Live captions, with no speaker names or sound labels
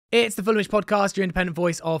It's the Fulhamish podcast, your independent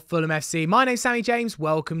voice of Fulham FC. My name's Sammy James.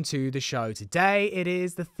 Welcome to the show. Today it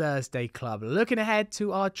is the Thursday Club, looking ahead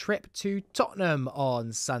to our trip to Tottenham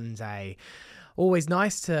on Sunday. Always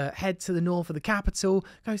nice to head to the north of the capital,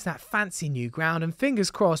 go to that fancy new ground, and fingers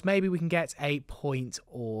crossed, maybe we can get a point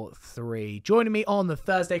or three. Joining me on the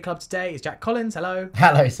Thursday Club today is Jack Collins. Hello.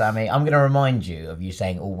 Hello, Sammy. I'm going to remind you of you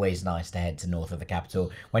saying always nice to head to north of the capital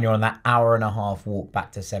when you're on that hour and a half walk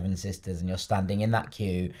back to Seven Sisters and you're standing in that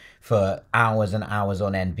queue for hours and hours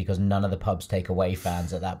on end because none of the pubs take away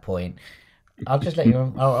fans at that point. I'll just let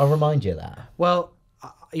you, I'll remind you of that. Well,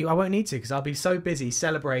 I won't need to because I'll be so busy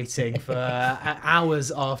celebrating for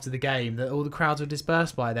hours after the game that all the crowds will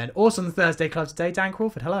disperse by then. Also on the Thursday Club today, Dan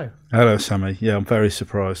Crawford. Hello. Hello, Sammy. Yeah, I'm very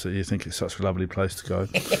surprised that you think it's such a lovely place to go.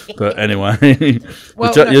 But anyway,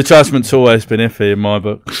 well, your judgment's always been iffy in my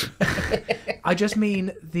book. I just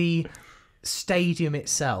mean the stadium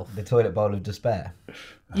itself. The toilet bowl of despair.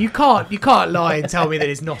 You can't lie and tell me that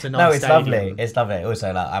it's not a nice stadium. No, it's lovely. It's lovely.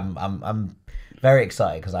 Also, like, I'm very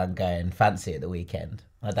excited because I'm going fancy at the weekend.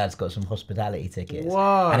 My dad's got some hospitality tickets.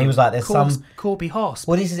 Whoa. And he was like, there's Corby Hosp.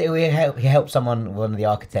 Well, this is it. He helped one of the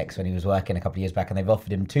architects when he was working a couple of years back, and they've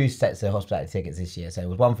offered him 2 sets of hospitality tickets this year. So it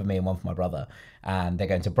was one for me and one for my brother. And they're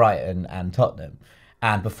going to Brighton and Tottenham.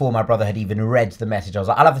 And before my brother had even read the message, I was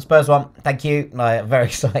like, I'll have the Spurs one. Thank you. Like, I'm very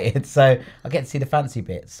excited. So I get to see the fancy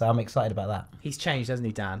bits. So I'm excited about that. He's changed, hasn't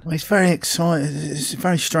he, Dan? Well, he's very excited. It's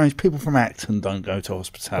very strange. People from Acton don't go to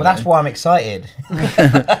hospitality. Well, that's why I'm excited.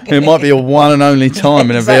 It might be a one and only time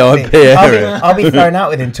in a VIP area. I'll be thrown out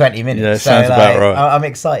within 20 minutes. Yeah, sounds about right. I'm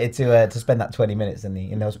excited to spend that 20 minutes in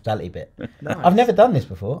the hospitality bit. Nice. I've never done this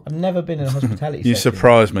before. I've never been in a hospitality You section.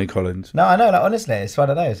 surprise me, Collins. No, I know. Like, honestly, it's one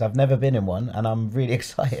of those. I've never been in one, and I'm really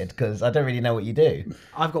excited because I don't really know what you do.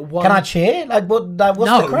 I've got one. Can I cheer? What's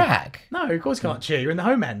the crack? No, of course you can't cheer. You're in the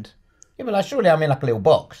home end. Yeah, but surely I'm in like a little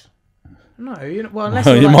box. No, unless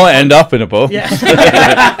you might end up in a box. Yeah.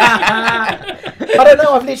 I don't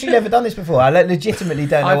know. I've literally never done this before. I legitimately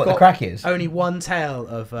don't know what the crack is. Only one tale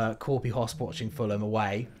of Corby Hosp watching Fulham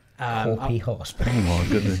away. Corby Hosp. Oh my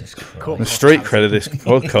goodness. The street credit of this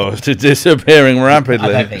podcast is disappearing rapidly.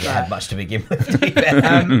 I don't think it had much to begin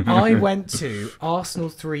with. I went to Arsenal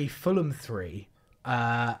 3, Fulham 3.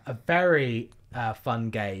 A very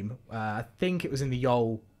fun game. I think it was in the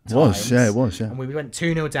Yole times. It was. And we went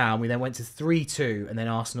 2-0 down. We then went to 3-2, and then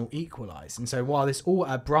Arsenal equalised. And so while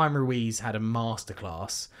Brian Ruiz had a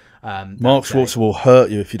masterclass. Mark Schwarzer will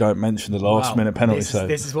hurt you if you don't mention the last-minute penalty save.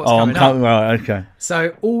 This is what's coming up. Right, okay.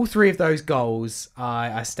 So all 3 of those goals,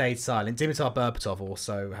 I stayed silent. Dimitar Berbatov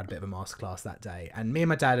also had a bit of a masterclass that day. And me and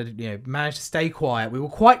my dad had managed to stay quiet. We were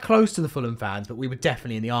quite close to the Fulham fans, but we were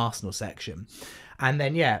definitely in the Arsenal section. And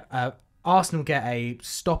then, Arsenal get a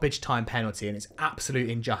stoppage time penalty, and it's absolute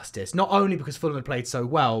injustice. Not only because Fulham had played so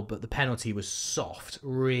well, but the penalty was soft,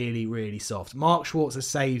 really, really soft. Mark Schwarzer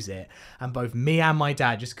saves it, and both me and my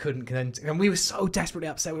dad just couldn't. And we were so desperately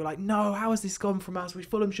upset. We were like, "No, how has this gone from us?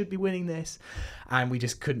 Fulham should be winning this," and we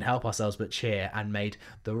just couldn't help ourselves but cheer and made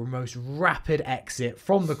the most rapid exit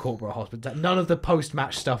from the corporate hospital. None of the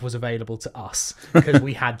post-match stuff was available to us because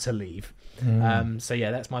we had to leave. So yeah,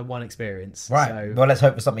 that's my one experience. Right. So, well, let's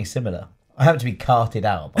hope for something similar. I hope to be carted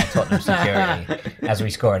out by Tottenham security as we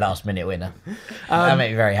score a last-minute winner. That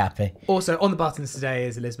made me very happy. Also, on the buttons today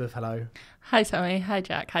is Elizabeth. Hello. Hi, Sammy. Hi,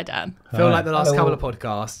 Jack. Hi, Dan. I feel like the last couple of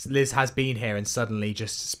podcasts, Liz has been here and suddenly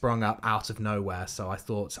just sprung up out of nowhere. So I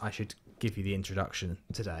thought I should give you the introduction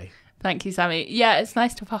today. Thank you, Sammy. Yeah, it's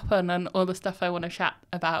nice to pop on all the stuff I want to chat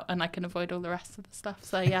about, and I can avoid all the rest of the stuff.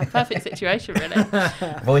 So yeah, perfect situation, really.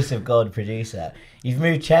 Voice of God producer. You've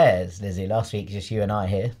moved chairs, Lizzie. Last week, just you and I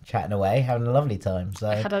here, chatting away, having a lovely time. So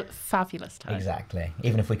I had a fabulous time. Exactly.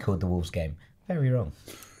 Even if we called the Wolves game. Very wrong.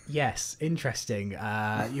 Yes, interesting.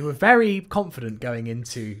 You were very confident going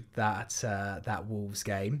into that Wolves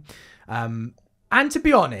game. And to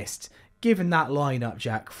be honest, given that lineup,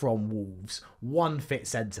 Jack, from Wolves, one fit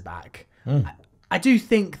centre-back, I do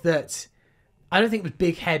think that... I don't think it was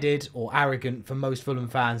big-headed or arrogant for most Fulham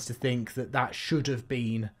fans to think that should have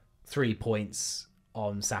been 3 points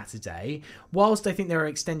on Saturday. Whilst I think there are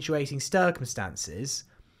extenuating circumstances,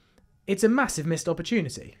 it's a massive missed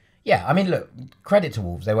opportunity. Yeah, I mean, look, credit to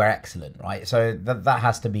Wolves. They were excellent, right? So that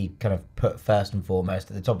has to be kind of put first and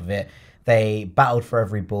foremost at the top of it. They battled for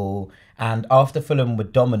every ball. And after Fulham were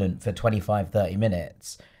dominant for 25, 30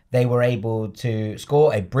 minutes, they were able to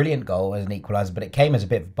score a brilliant goal as an equaliser, but it came as a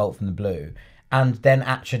bit of a bolt from the blue. And then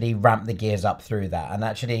actually ramp the gears up through that. And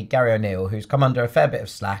actually, Gary O'Neill, who's come under a fair bit of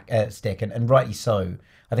stick, and rightly so,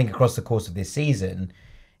 I think across the course of this season,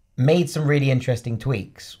 made some really interesting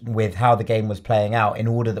tweaks with how the game was playing out in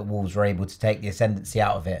order that Wolves were able to take the ascendancy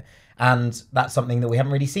out of it. And that's something that we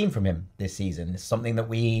haven't really seen from him this season. It's something that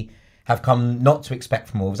we have come not to expect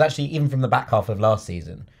from Wolves, actually, even from the back half of last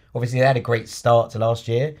season. Obviously, they had a great start to last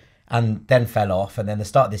year and then fell off. And then the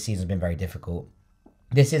start of this season has been very difficult.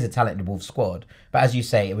 This is a talented Wolves squad. But as you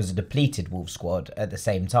say, it was a depleted Wolves squad at the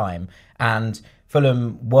same time. And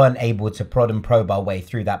Fulham weren't able to prod and probe our way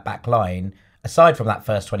through that back line, aside from that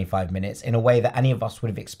first 25 minutes, in a way that any of us would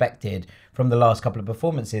have expected from the last couple of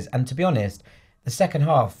performances. And to be honest, the second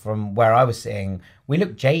half, from where I was sitting, we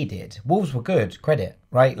looked jaded. Wolves were good, credit,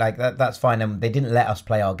 right? Like that's fine. And they didn't let us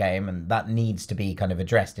play our game, and that needs to be kind of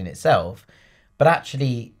addressed in itself. But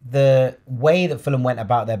actually, the way that Fulham went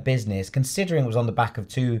about their business, considering it was on the back of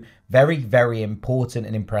two very, very important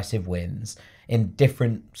and impressive wins in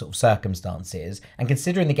different sort of circumstances, and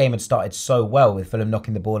considering the game had started so well with Fulham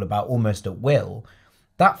knocking the ball about almost at will,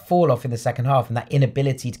 that fall off in the second half and that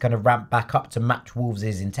inability to kind of ramp back up to match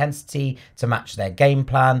Wolves' intensity, to match their game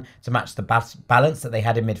plan, to match the balance that they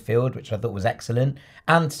had in midfield, which I thought was excellent,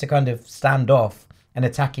 and to kind of stand off an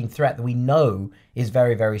attacking threat that we know is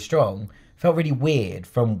very, very strong, felt really weird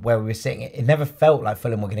from where we were sitting. It never felt like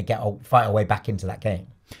Fulham were going to fight our way back into that game.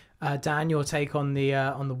 Dan, your take on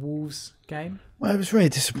the Wolves game? Well, it was really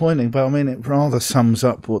disappointing, but I mean, it rather sums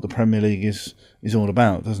up what the Premier League is all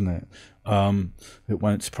about, doesn't it? It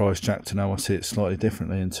won't surprise Jack to know I see it slightly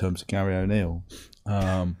differently in terms of Gary O'Neill,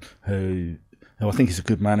 who I think is a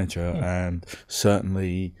good manager and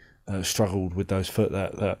certainly struggled with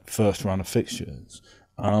that first run of fixtures.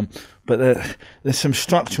 But there's some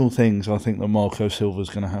structural things I think that Marco Silva is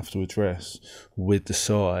going to have to address with the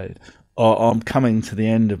side. I'm coming to the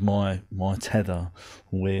end of my tether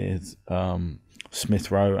with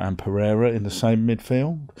Smith Rowe and Pereira in the same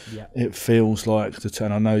midfield. Yeah. It feels like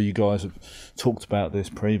and I know you guys have talked about this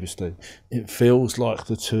previously, it feels like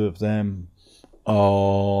the two of them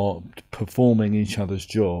are performing each other's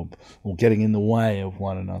job or getting in the way of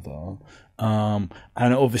one another. And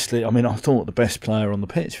obviously, I mean, I thought the best player on the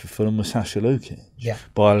pitch for Fulham was Sasha Lukic,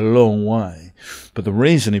 by a long way. But the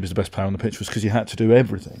reason he was the best player on the pitch was because he had to do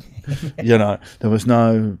everything. You know, there was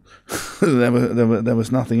no, there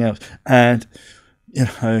was nothing else. And you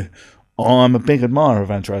know, I'm a big admirer of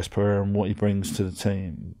Andreas Pereira and what he brings to the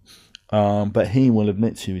team. But he will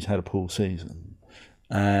admit to you he's had a poor season.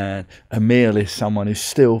 And Emil is someone who's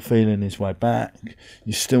still feeling his way back.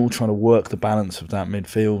 You're still trying to work the balance of that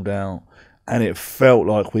midfield out. And it felt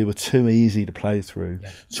like we were too easy to play through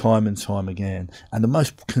time and time again. And the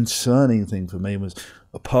most concerning thing for me was,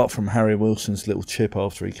 apart from Harry Wilson's little chip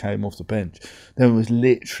after he came off the bench, there was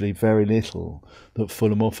literally very little that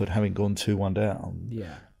Fulham offered, having gone 2-1 down.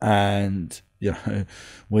 Yeah. And, you know,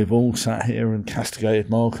 we've all sat here and castigated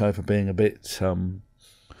Marco for being a bit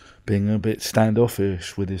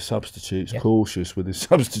standoffish with his substitutes, cautious with his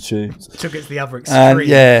substitutes. Took it to the other extreme. And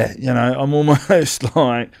yeah, you know, I'm almost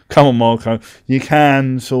like, come on, Marco, you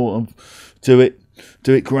can sort of do it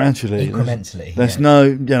gradually, incrementally. There's no,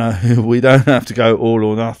 you know, we don't have to go all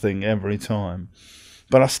or nothing every time.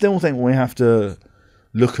 But I still think we have to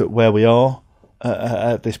look at where we are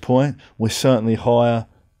at this point. We're certainly higher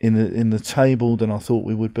in the table than I thought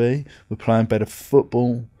we would be. We're playing better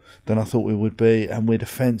football than I thought we would be, and we're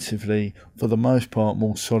defensively, for the most part,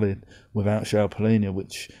 more solid without João Palhinha,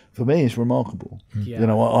 which for me is remarkable. Yeah. You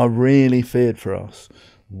know, I really feared for us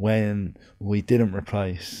when we didn't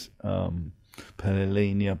replace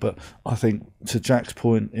Palhinha, but I think to Jack's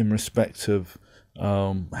point in respect of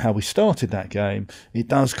how we started that game, it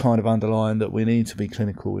does kind of underline that we need to be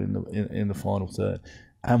clinical in the final third,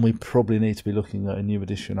 and we probably need to be looking at a new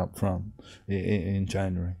addition up front in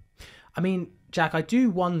January. I mean, Jack, I do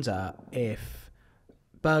wonder if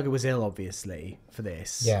Berger was ill, obviously, for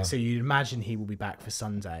this. Yeah. So you'd imagine he will be back for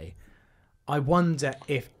Sunday. I wonder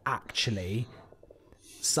if actually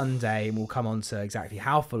Sunday, and we'll come on to exactly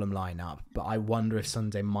how Fulham line up, but I wonder if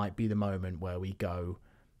Sunday might be the moment where we go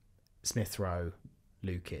Smith Rowe,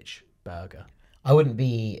 Lukic, Berger. I wouldn't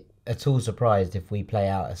be at all surprised if we play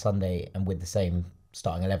out a Sunday and with the same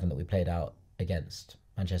starting 11 that we played out against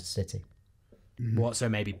Manchester City. What? So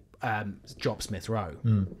maybe drop Smith Rowe.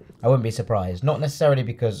 I wouldn't be surprised. Not necessarily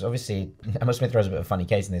because, obviously, Emma Smith Rowe's a bit of a funny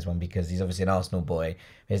case in this one because he's obviously an Arsenal boy.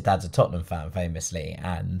 His dad's a Tottenham fan, famously,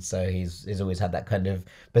 and so he's always had that kind of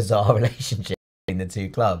bizarre relationship between the two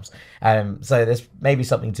clubs. So there's maybe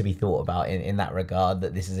something to be thought about in that regard,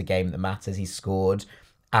 that this is a game that matters. He's scored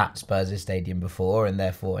at Spurs Stadium before,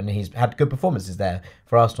 and he's had good performances there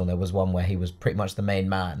for Arsenal. There was one where he was pretty much the main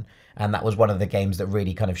man, and that was one of the games that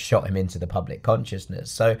really kind of shot him into the public consciousness.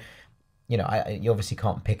 So, you know, you obviously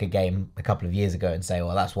can't pick a game a couple of years ago and say,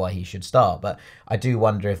 well, that's why he should start. But I do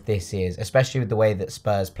wonder if this is, especially with the way that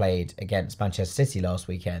Spurs played against Manchester City last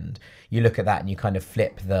weekend, you look at that and you kind of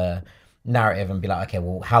flip the narrative and be like, okay,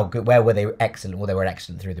 well, how good, where were they excellent? Well, they were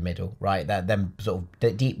excellent through the middle, right? That them sort of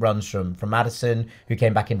deep runs from Maddison, who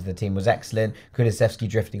came back into the team, was excellent. Kulusevski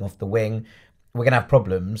drifting off the wing. We're going to have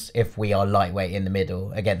problems if we are lightweight in the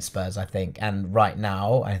middle against Spurs, I think. And right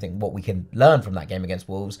now, I think what we can learn from that game against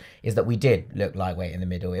Wolves is that we did look lightweight in the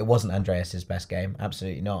middle. It wasn't Andreas's best game,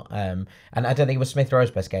 absolutely not. And I don't think it was Smith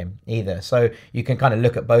Rowe's best game either. So you can kind of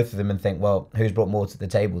look at both of them and think, well, who's brought more to the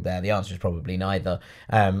table there? The answer is probably neither.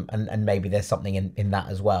 And maybe there's something in that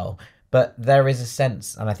as well. But there is a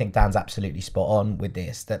sense, and I think Dan's absolutely spot on with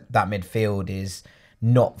this, that midfield has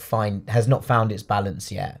not found its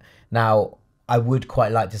balance yet. Now, I would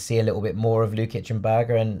quite like to see a little bit more of Lukic and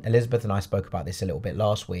Berger, and Elizabeth and I spoke about this a little bit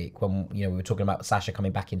last week when we were talking about Sasha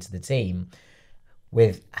coming back into the team,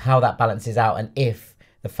 with how that balances out, and if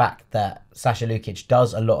the fact that Sasha Lukic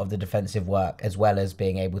does a lot of the defensive work as well as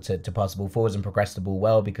being able to pass the ball forwards and progress the ball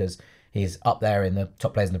well, because he's up there in the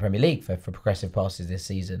top players in the Premier League for progressive passes this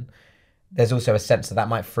season. There's also a sense that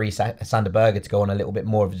might free Sander Berger to go on a little bit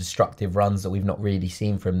more of the destructive runs that we've not really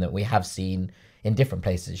seen from him, that we have seen in different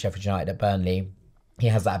places at Sheffield United, at Burnley. He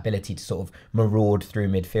has that ability to sort of maraud through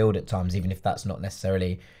midfield at times, even if that's not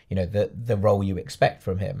necessarily, the role you expect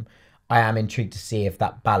from him. I am intrigued to see if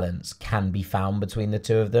that balance can be found between the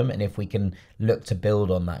two of them and if we can look to build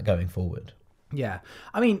on that going forward. Yeah.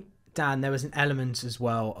 I mean, Dan, there was an element as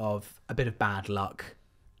well of a bit of bad luck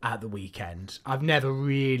at the weekend. I've never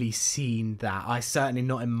really seen that. I certainly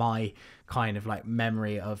not in my kind of like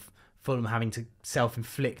memory of Fulham having to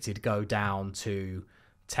self-inflicted go down to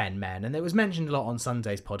 10 men. And it was mentioned a lot on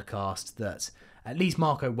Sunday's podcast that at least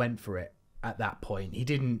Marco went for it at that point. He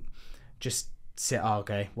didn't just sit,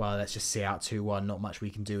 okay, well, let's just see out 2-1, not much we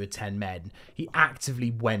can do with 10 men. He actively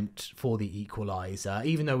went for the equaliser,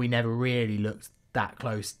 even though we never really looked that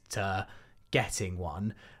close to getting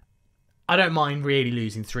one. I don't mind really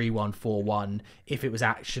losing 3-1, 4-1 if it was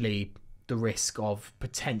actually the risk of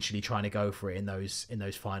potentially trying to go for it in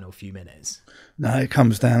those final few minutes. No, it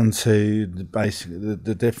comes down to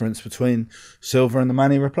the difference between Silva and the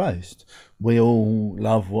man he replaced. We all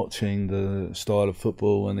love watching the style of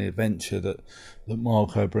football and the adventure that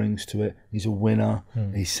Marco brings to it. He's a winner.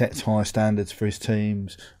 He sets high standards for his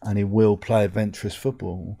teams, and he will play adventurous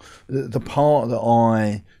football. The part that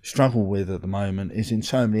I struggle with at the moment is in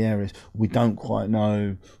so many areas we don't quite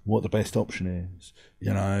know what the best option is.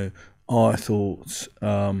 I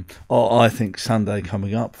think Sunday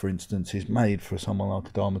coming up, for instance, is made for someone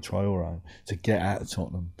like Adama Traore to get out of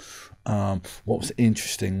Tottenham. What was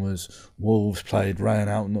interesting was Wolves played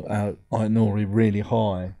Rayan Aït-Nouri really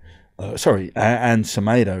high, and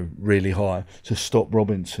Semedo really high to stop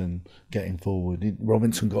Robinson getting forward.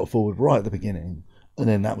 Robinson got forward right at the beginning, and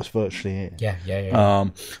then that was virtually it. Yeah.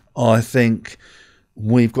 I think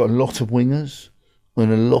we've got a lot of wingers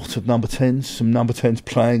and a lot of number 10s, some number 10s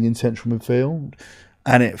playing in central midfield,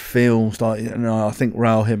 and it feels like, I think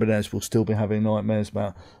Raul Jimenez will still be having nightmares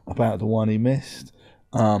about the one he missed.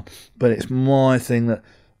 But it's my thing that,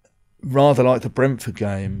 rather like the Brentford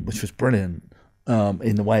game, which was brilliant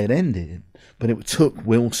in the way it ended, but it took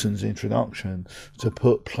Wilson's introduction to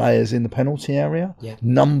put players in the penalty area,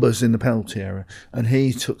 numbers in the penalty area, and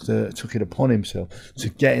he took it upon himself to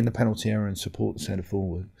get in the penalty area and support the centre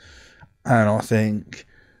forward. And I think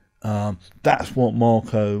that's what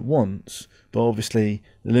Marco wants. But obviously,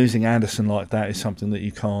 losing Anderson like that is something that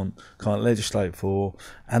you can't legislate for.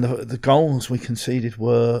 And the goals we conceded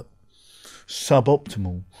were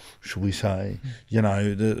suboptimal, shall we say.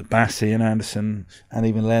 The Bassi and Anderson and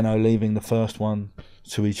even Leno leaving the first one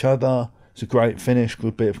to each other. It's a great finish,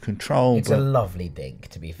 good bit of control. It's a lovely dink,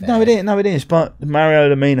 to be fair. No, it is. But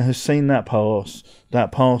Mario Lemina has seen that pass.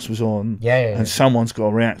 That pass was on, and someone's got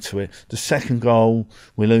to react to it. The second goal,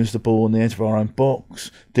 we lose the ball on the edge of our own box,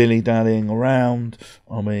 dilly-dallying around.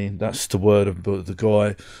 I mean, that's the word of the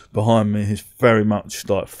guy behind me who's very much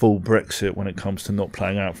like full Brexit when it comes to not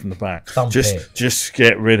playing out from the back. Just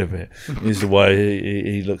get rid of it, is the way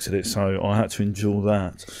he looks at it. So I had to endure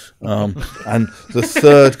that. And the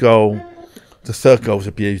third goal was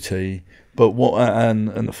a beauty. But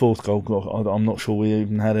and the fourth goal, I'm not sure we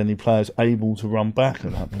even had any players able to run back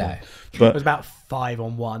at that point. No. But it was about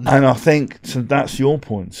 5-on-1. And I think, so that's your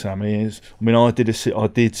point, Sammy, I did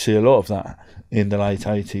see a lot of that in the late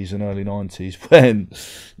 80s and early 90s when,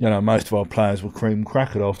 most of our players were cream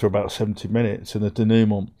crackered after about 70 minutes and the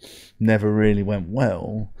denouement never really went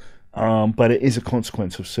well. But it is a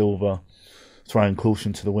consequence of Silva throwing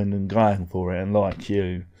caution to the wind and going for it. And like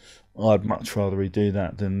you, I'd much rather he do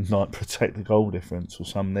that than like protect the goal difference or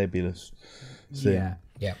some nebulous thing.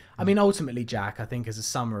 Yeah. I mean, ultimately, Jack, I think as a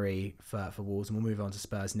summary for Wolves, and we'll move on to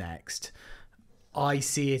Spurs next, I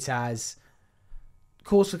see it as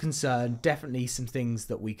cause for concern, definitely some things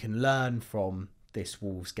that we can learn from this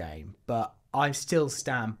Wolves game, but I still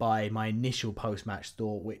stand by my initial post-match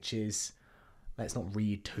thought, which is, let's not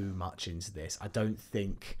read too much into this. I don't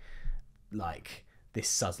think like this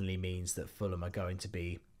suddenly means that Fulham are going to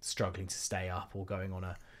be struggling to stay up or going on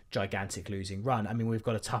a gigantic losing run. I mean, we've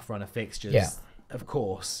got a tough run of fixtures, of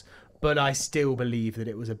course, but I still believe that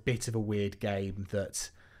it was a bit of a weird game that,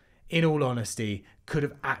 in all honesty, could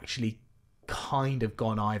have actually kind of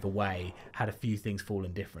gone either way had a few things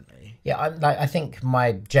fallen differently. Yeah, I think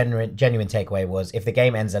my genuine takeaway was if the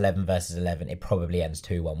game ends 11 versus 11, it probably ends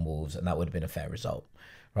 2-1 Wolves, and that would have been a fair result.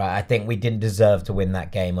 Right, I think we didn't deserve to win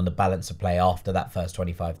that game on the balance of play after that first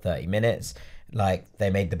 25-30 minutes. Like, they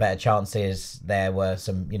made the better chances. There were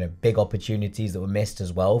some, big opportunities that were missed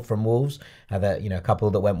as well from Wolves. A couple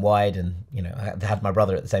that went wide, and I had my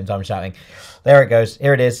brother at the same time shouting, "There it goes,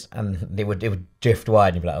 here it is," and it would drift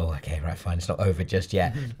wide, and you'd be like, "Oh, okay, right, fine, it's not over just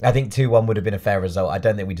yet." I think 2-1 would have been a fair result. I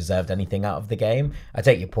don't think we deserved anything out of the game. I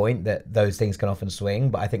take your point that those things can often swing,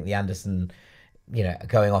 but I think the Anderson,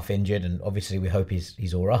 going off injured, and obviously we hope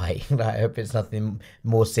he's all right. I hope it's nothing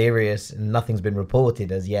more serious, and nothing's been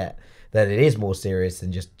reported as yet that it is more serious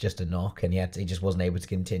than just a knock, and he just wasn't able to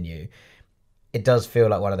continue. It does feel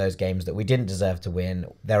like one of those games that we didn't deserve to win.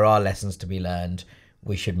 There are lessons to be learned.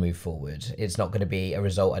 We should move forward. It's not going to be a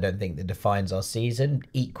result, I don't think, that defines our season.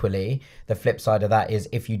 Equally, the flip side of that is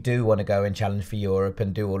if you do want to go and challenge for Europe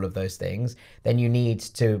and do all of those things, then you need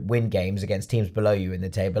to win games against teams below you in the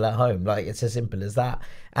table at home. Like, it's as simple as that.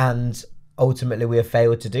 And ultimately, we have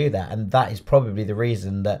failed to do that, and that is probably the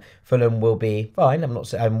reason that Fulham will be fine.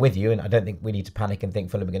 I'm with you, and I don't think we need to panic and think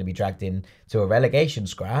Fulham are going to be dragged into a relegation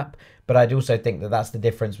scrap. But I'd also think that that's the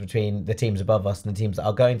difference between the teams above us and the teams that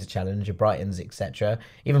are going to challenge, your Brightons, etc.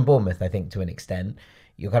 Even Bournemouth, I think, to an extent,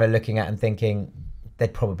 you're kind of looking at and thinking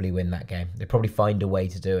they'd probably win that game. They'd probably find a way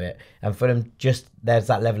to do it. And Fulham, there's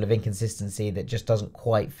that level of inconsistency that just doesn't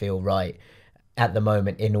quite feel right at the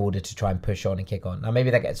moment in order to try and push on and kick on. Now, maybe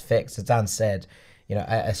that gets fixed. As Dan said,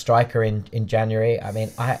 a striker in January. I mean,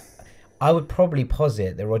 I would probably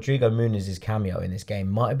posit that Rodrigo Muniz' cameo in this game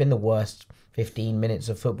might have been the worst 15 minutes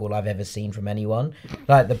of football I've ever seen from anyone.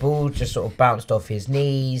 Like, the ball just sort of bounced off his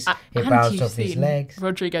knees, it bounced off his legs.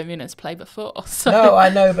 Rodrigo Muniz play before. So. No, I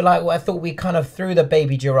know, but I thought we kind of threw the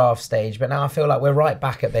baby giraffe stage, but now I feel like we're right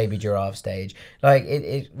back at baby giraffe stage. Like,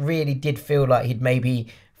 it really did feel like he'd maybe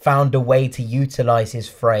found a way to utilise his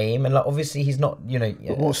frame, and obviously he's not,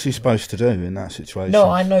 But what's he supposed to do in that situation? No,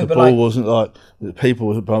 I know, the but ball wasn't like the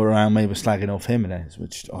people around me were slagging off Jimenez,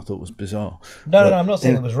 which I thought was bizarre. No, I'm not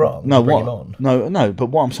saying it was wrong. No, but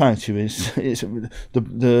what I'm saying to you is, it's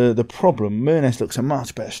the problem. Muniz looks a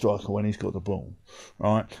much better striker when he's got the ball,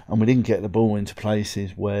 right? And we didn't get the ball into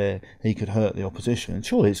places where he could hurt the opposition. And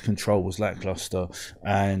sure, his control was lacklustre,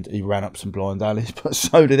 and he ran up some blind alleys, but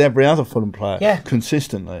so did every other Fulham player,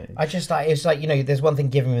 consistently. I just it's like, there's one thing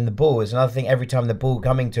giving him the ball, it's another thing every time the ball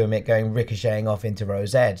coming to him, it going ricocheting off into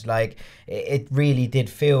Rose Edge. Like, it really did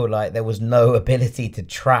feel like there was no ability to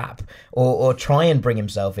trap or try and bring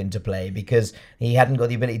himself into play because he hadn't got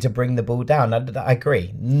the ability to bring the ball down. I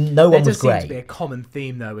agree. No one was great. There does seem to be a common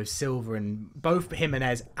theme, though, with Silva and both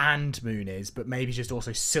Jimenez and Muniz, but maybe just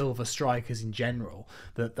also Silva strikers in general,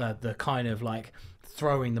 that the kind of like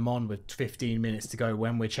throwing them on with 15 minutes to go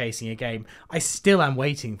when we're chasing a game. I still am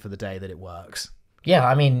waiting for the day that it works. Yeah,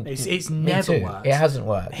 I mean, it's never worked. It hasn't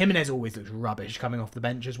worked. Jimenez always looks rubbish coming off the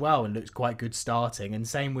bench as well, and looks quite good starting. And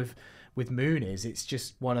same with Muniz. It's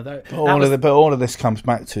just one of those. But all of this comes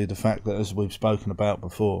back to the fact that, as we've spoken about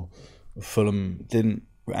before, Fulham didn't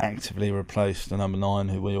actively replace the number 9,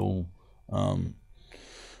 who we all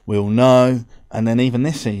know. And then even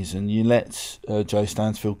this season, you let Joe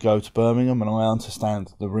Stansfield go to Birmingham, and I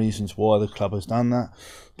understand the reasons why the club has done that.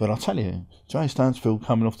 But I'll tell you, Joe Stansfield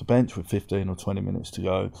coming off the bench with 15 or 20 minutes to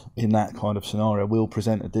go in that kind of scenario will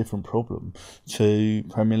present a different problem to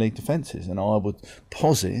Premier League defences. And I would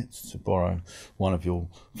posit, to borrow one of your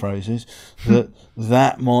phrases,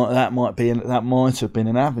 that might have been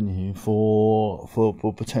an avenue for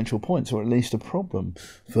potential points, or at least a problem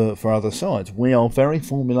for other sides. We are very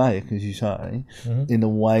formulaic, as you say, in the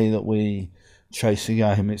way that we chase the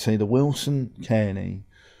game. It's either Wilson, Kearney,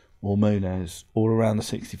 or Muniz all around the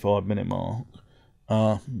 65-minute mark,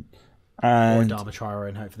 Or And Adama Traore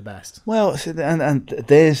and hope for the best. well, and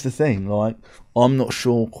there's the thing. Like, I'm not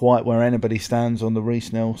sure quite where anybody stands on the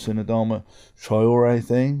Reece Nelson, Adama Traore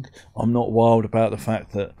thing. I'm not wild about the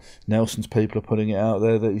fact that Nelson's people are putting it out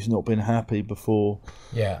there that he's not been happy before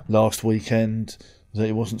last weekend, that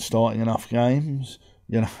he wasn't starting enough games.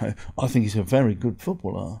 You know, I think he's a very good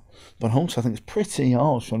footballer, but also I think it's pretty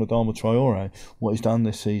harsh on Adama Traore what he's done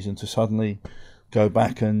this season to suddenly go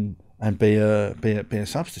back and be a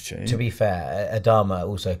substitute. To be fair, Adama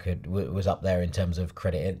also was up there in terms of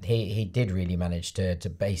credit. He did really manage to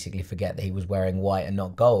basically forget that he was wearing white and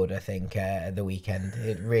not gold. I think at the weekend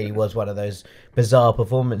it really was one of those bizarre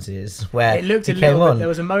performances where It looked he a came little bit. on. There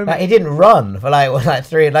was a moment. Like, he didn't run for like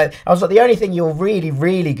three. Like, I was like, the only thing you're really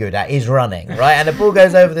really good at is running, right? And the ball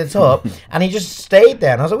goes over the top, and he just stayed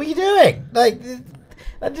there. And I was like, what are you doing? Like,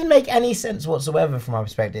 that didn't make any sense whatsoever from my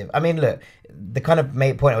perspective. I mean, look, the kind of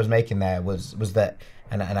point I was making there was that,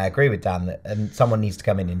 and I agree with Dan, that someone needs to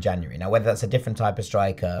come in January. Now, whether that's a different type of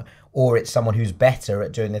striker or it's someone who's better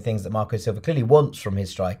at doing the things that Marco Silva clearly wants from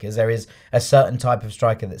his strikers, there is a certain type of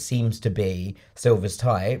striker that seems to be Silva's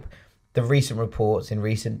type. The recent reports in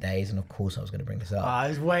recent days, and of course I was going to bring this up. I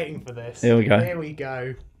was waiting for this. Here we go. Here we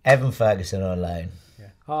go. Evan Ferguson on loan.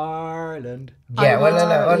 Ireland. Yeah, well, no,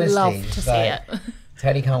 I'd honestly, love to just see like, it.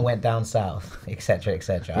 Tony Khan went down south, etc.,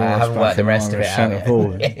 etc. I Yeah, haven't it's worked the back rest in of it Irish out centre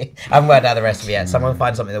forward. yet. I haven't worked out the rest of it yet. Someone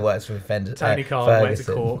find something that works for Ferguson. Tony Khan went to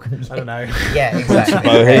Cork. I don't know. Yeah, exactly.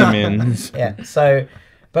 Bohemians. Yeah, so,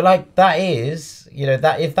 but like that is, you know,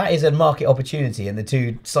 that if that is a market opportunity, and the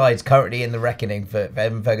two sides currently in the reckoning for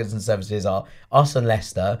Evan Ferguson's services are us and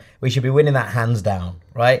Leicester, we should be winning that hands down,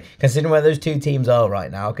 right? Considering where those two teams are right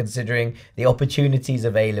now, considering the opportunities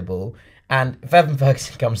available, and if Evan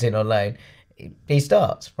Ferguson comes in on loan, he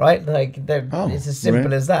starts, right? Like, it's as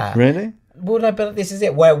simple as that. Really? Well, no, but this is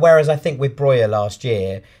it. Whereas I think with Breuer last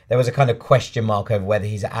year, there was a kind of question mark over whether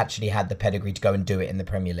he's actually had the pedigree to go and do it in the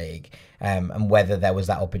Premier League, and whether there was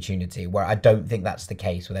that opportunity. Where I don't think that's the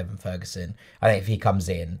case with Evan Ferguson. I think if he comes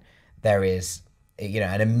in, there is, you know,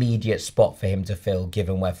 an immediate spot for him to fill,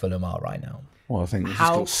 given where Fulham are right now. Well, I think he's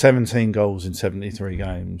got 17 goals in 73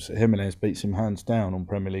 games. Jimenez beats him hands down on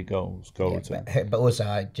Premier League goals. But also, if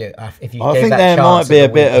you I gave think that there chance might be at a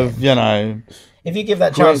the bit weekend- of, you know, if you give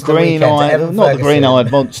that chance to the weekend to green-eyed, Evan not the Ferguson-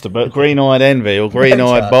 green-eyed monster, but green-eyed envy or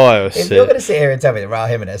green-eyed If bias. you're going to sit here and tell me that Raul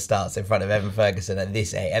Jimenez starts in front of Evan Ferguson at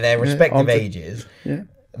this age, at their respective ages,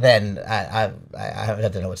 then I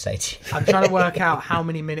don't know what to say to you. I'm trying to work out how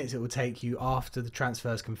many minutes it will take you after the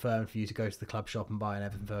transfer's confirmed for you to go to the club shop and buy an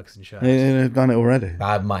Evan Ferguson shirt. They've done it already.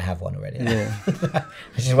 I might have one already. Yeah. I'm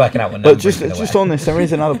just working out what But number. just on this, there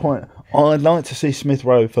is another point. I'd like to see Smith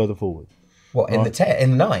Rowe further forward. What, in the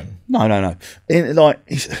 9? No.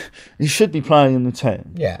 He should be playing in the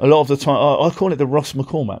 10. Yeah. A lot of the time, I call it the Ross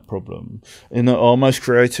McCormack problem, in that our most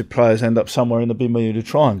creative players end up somewhere in the Bermuda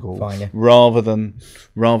Triangle, Fine, yeah. rather than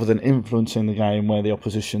influencing the game where the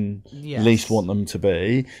opposition Yes. least want them to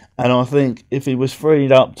be. And I think if he was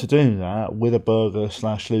freed up to do that with a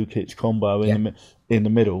Berger/Lukic combo in the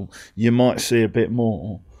middle, you might see a bit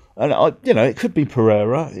more. And it could be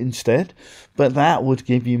Pereira instead, but that would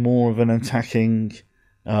give you more of an attacking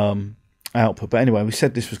output. But anyway, we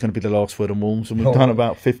said this was going to be the last word on Wolves, and we've done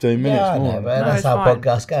about 15 minutes Yeah, I more. know, but No, that's it's how fine.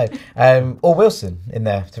 podcasts go. Or Wilson in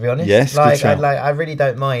there, to be honest. Yes, good like shout. I really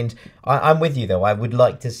don't mind. I'm with you though. I would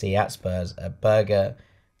like to see at Spurs a Berger,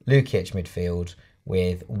 Lukic midfield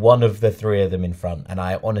with one of the three of them in front, and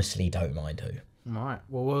I honestly don't mind who. All right.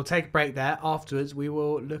 Well, we'll take a break there. Afterwards, we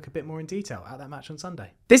will look a bit more in detail at that match on Sunday.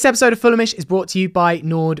 This episode of Fulhamish is brought to you by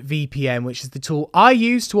NordVPN, which is the tool I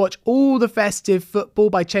use to watch all the festive football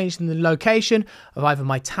by changing the location of either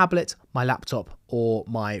my tablet, my laptop, or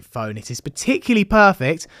my phone. It is particularly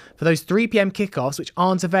perfect for those 3 p.m. kickoffs which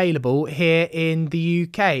aren't available here in the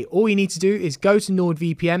UK. All you need to do is go to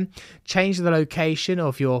NordVPN, change the location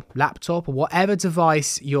of your laptop or whatever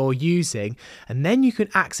device you're using, and then you can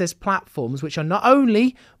access platforms which are not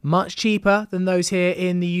only much cheaper than those here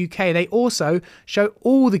in the UK, they also show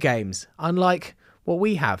all the games, unlike what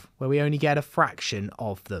we have, where we only get a fraction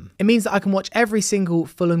of them. It means that I can watch every single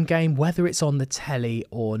Fulham game, whether it's on the telly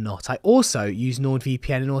or not. I also use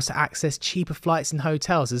NordVPN in order to access cheaper flights and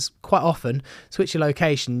hotels, as quite often, switch your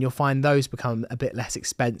location, you'll find those become a bit less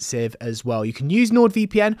expensive as well. You can use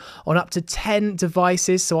NordVPN on up to 10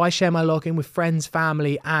 devices, so I share my login with friends,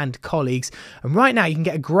 family, and colleagues. And right now, you can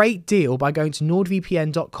get a great deal by going to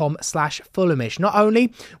nordvpn.com/Fulhamish. Not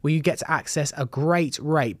only will you get to access a great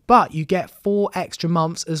rate, but you get 4 extra extra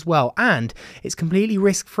months as well. And it's completely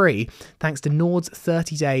risk-free thanks to Nord's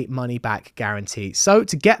 30-day money-back guarantee. So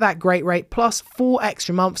to get that great rate plus 4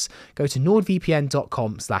 extra months, go to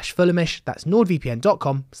nordvpn.com/Fulhamish. That's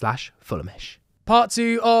nordvpn.com/Fulhamish. Part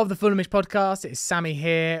 2 of the Fulhamish podcast. It's Sammy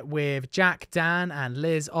here with Jack, Dan and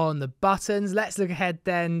Liz on the buttons. Let's look ahead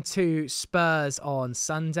then to Spurs on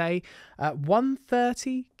Sunday.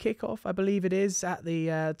 1:30 kickoff, I believe it is, at the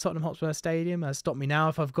Tottenham Hotspur Stadium. Stop me now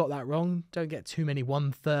if I've got that wrong. Don't get too many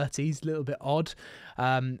 1:30s, a little bit odd.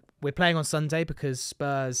 We're playing on Sunday because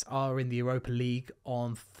Spurs are in the Europa League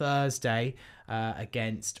on Thursday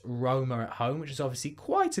against Roma at home, which is obviously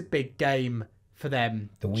quite a big game for them.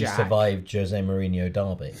 We survived Jose Mourinho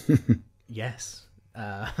derby. Yes.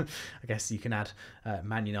 I guess you can add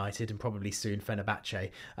Man United and probably soon Fenerbahce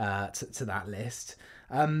to that list.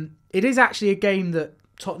 It is actually a game that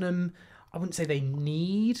Tottenham, I wouldn't say they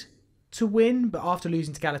need to win, but after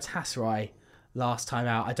losing to Galatasaray last time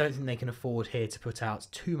out, I don't think they can afford here to put out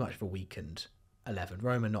too much of a weakened 11.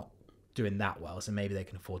 Roma not doing that well, so maybe they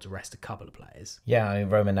can afford to rest a couple of players. Yeah, I mean,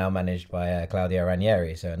 Roma now managed by Claudio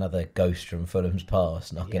Ranieri, so another ghost from Fulham's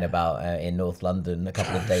past knocking about in North London a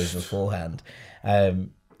couple of days beforehand.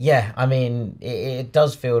 Yeah, I mean, it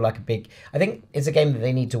does feel like a big... I think it's a game that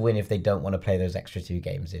they need to win if they don't want to play those extra 2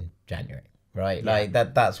 games in January, right? Yeah. Like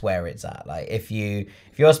that's where it's at. Like if you're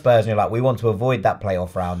Spurs and you're like, we want to avoid that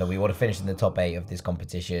playoff round and we want to finish in the top 8 of this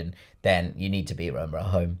competition, then you need to beat Roma at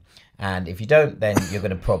home. And if you don't, then you're going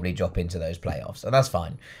to probably drop into those playoffs. And that's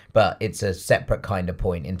fine. But it's a separate kind of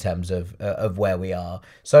point in terms of where we are.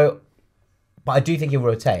 So, but I do think he'll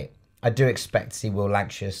rotate. I do expect to see Will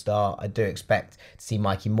Lancashire start. I do expect to see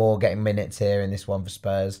Mikey Moore getting minutes here in this one for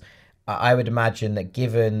Spurs. I would imagine that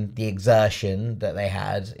given the exertion that they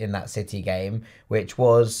had in that City game, which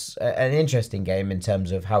was an interesting game in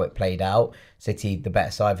terms of how it played out, City the better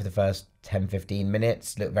side for the first 10-15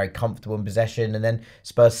 minutes, looked very comfortable in possession, and then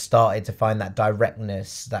Spurs started to find that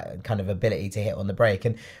directness, that kind of ability to hit on the break.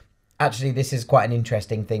 And actually, this is quite an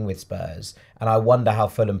interesting thing with Spurs, and I wonder how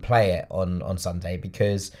Fulham play it on Sunday,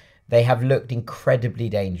 because they have looked incredibly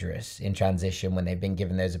dangerous in transition when they've been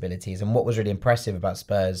given those abilities. And what was really impressive about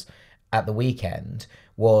Spurs at the weekend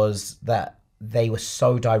was that they were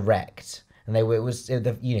so direct, and kind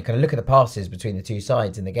of look at the passes between the two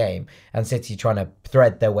sides in the game, and City trying to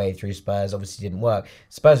thread their way through Spurs obviously didn't work.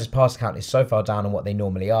 Spurs' pass count is so far down on what they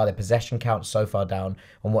normally are, their possession count is so far down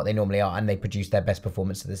on what they normally are, and they produce their best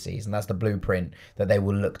performance of the season. That's the blueprint that they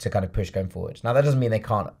will look to kind of push going forward. Now that doesn't mean they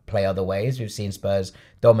can't play other ways. We've seen Spurs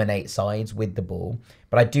dominate sides with the ball,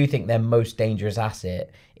 but I do think their most dangerous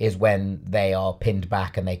asset is when they are pinned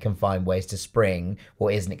back and they can find ways to spring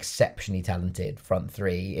what is an exceptionally talented front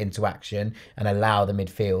three into action and allow the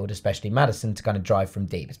midfield, especially Maddison, to kind of drive from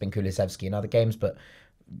deep. It's been Kulusevski in other games, but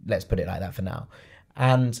let's put it like that for now.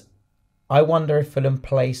 And I wonder if Fulham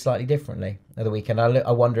play slightly differently at the weekend.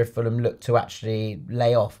 I wonder if Fulham look to actually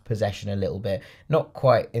lay off possession a little bit. Not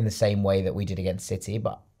quite in the same way that we did against City,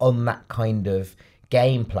 but on that kind of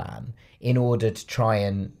game plan in order to try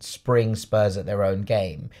and spring Spurs at their own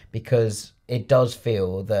game, because it does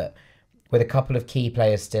feel that with a couple of key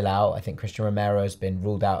players still out, I think Christian Romero has been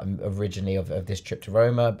ruled out originally of this trip to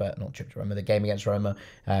Roma, but not trip to Roma, the game against Roma,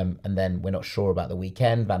 and then we're not sure about the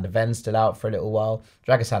weekend. Van der Ven's still out for a little while.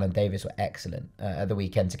 Dragosan and Davis were excellent at the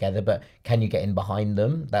weekend together, but can you get in behind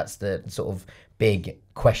them? That's the sort of big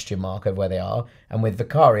question mark of where they are. And with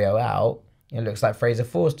Vicario out, it looks like Fraser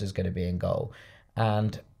Forster's going to be in goal.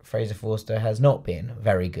 And Fraser Forster has not been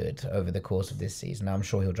very good over the course of this season. I'm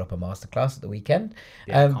sure he'll drop a masterclass at the weekend.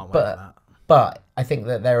 Yeah, can't wait for that. But I think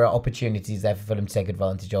that there are opportunities there for Fulham to take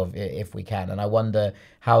advantage of if we can. And I wonder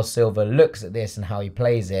how Silva looks at this and how he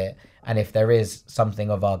plays it, and if there is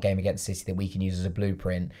something of our game against City that we can use as a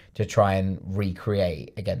blueprint to try and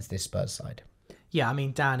recreate against this Spurs side. Yeah, I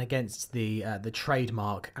mean, Dan, against the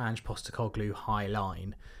trademark Ange Postecoglou high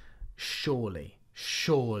line, surely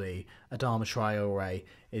Adama Traore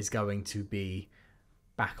is going to be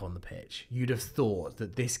back on the pitch. You'd have thought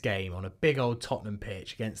that this game on a big old Tottenham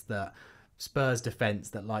pitch against the Spurs defence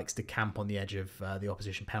that likes to camp on the edge of the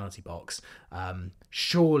opposition penalty box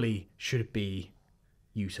surely should be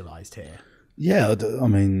utilised here. Yeah, I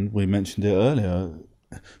mean, we mentioned it earlier.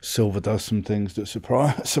 Silva does some things that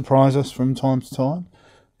surprise us from time to time,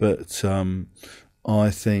 but I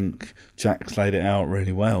think Jack's laid it out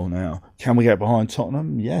really well now. Can we get behind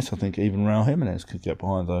Tottenham? Yes, I think even Raul Jimenez could get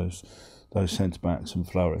behind those centre-backs and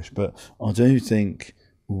flourish. But I do think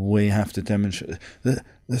we have to demonstrate...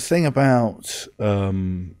 The thing about...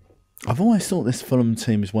 I've always thought this Fulham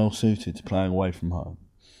team is well suited to playing away from home.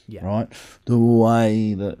 Yeah. Right, the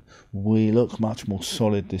way that we look much more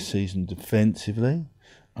solid this season defensively.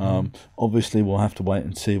 Obviously, we'll have to wait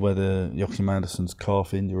and see whether Joachim Andersen's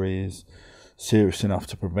calf injury is serious enough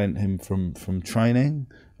to prevent him from training.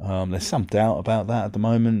 There's some doubt about that at the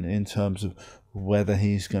moment in terms of whether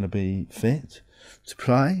he's going to be fit to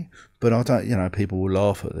play. But I don't, people will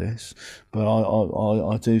laugh at this. But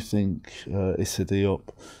I do think Issa Diop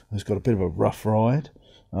has got a bit of a rough ride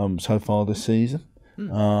so far this season.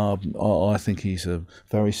 I think he's a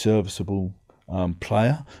very serviceable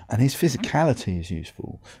player, and his physicality is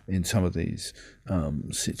useful in some of these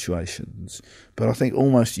situations. But I think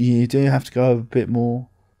almost you do have to go a bit more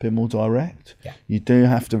direct. Yeah. You do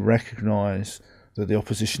have to recognise that the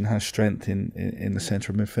opposition has strength in the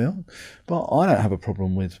centre of midfield. But I don't have a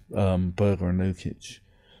problem with Berger and Lukic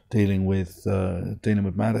dealing with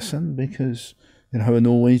Maddison, because a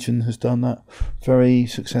Norwegian has done that very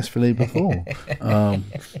successfully before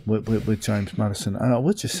with James Maddison. And I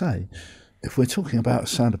would just say, if we're talking about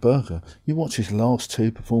Sander Berger, you watch his last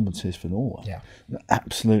 2 performances for Norway. Yeah.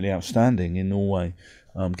 Absolutely outstanding in Norway,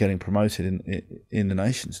 getting promoted in the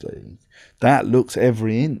Nations League. That looks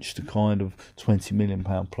every inch the kind of £20 million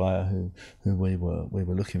player who we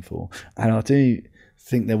were looking for. And I do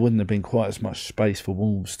think there wouldn't have been quite as much space for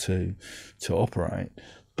Wolves to operate,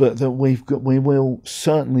 but that we will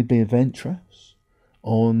certainly be adventurous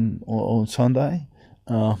on Sunday.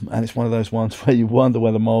 And it's one of those ones where you wonder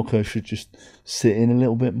whether Marco should just sit in a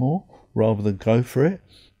little bit more rather than go for it.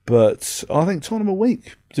 But I think Tottenham are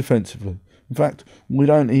weak defensively. In fact, we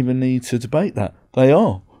don't even need to debate that. They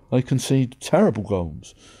are. They concede terrible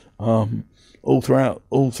goals all throughout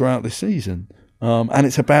this season. And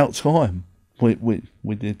it's about time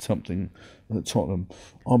we did something at Tottenham.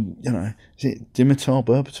 Is it Dimitar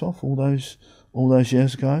Berbatov all those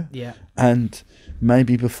years ago? Yeah. And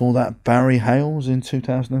maybe before that, Barry Hales in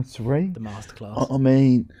 2003. The masterclass. I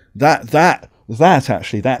mean, that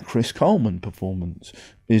actually, that Chris Coleman performance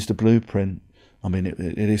is the blueprint. I mean, it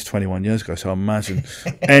is 21 years ago, so I imagine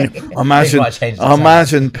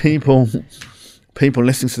people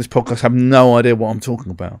listening to this podcast have no idea what I'm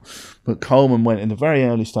talking about. But Coleman went in the very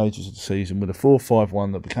early stages of the season with a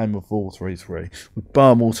 4-5-1 that became a 4-3-3, with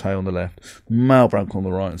Bar Morte on the left, Malbranck on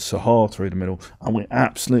the right, and Sahar through the middle. And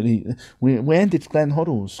we ended Glenn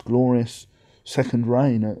Hoddle's glorious second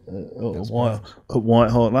reign at White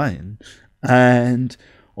Hart Lane. And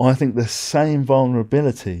I think the same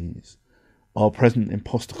vulnerabilities are present in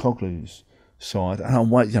Postecoglou's side.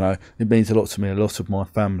 And it means a lot to me. A lot of my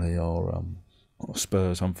family are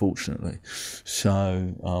Spurs, unfortunately. So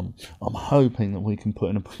I'm hoping that we can put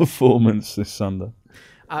in a performance this Sunday.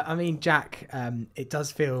 I mean, Jack, it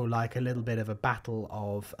does feel like a little bit of a battle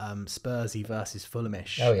of Spursy versus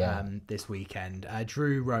Fulhamish this weekend.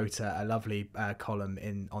 Drew wrote a lovely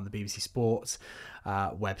column on the BBC Sports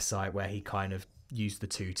website where he kind of used the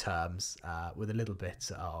two terms with a little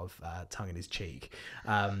bit of tongue in his cheek.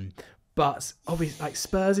 But obviously, like,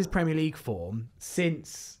 Spurs' Premier League form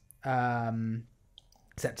since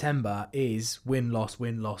September is win-loss,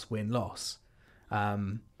 win-loss, win-loss.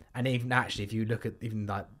 And even actually, if you look at even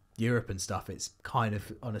like Europe and stuff, it's kind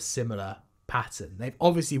of on a similar pattern. They've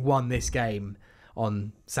obviously won this game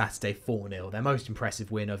on Saturday 4-0, their most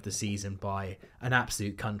impressive win of the season by an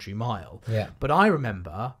absolute country mile. Yeah. But I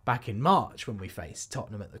remember back in March when we faced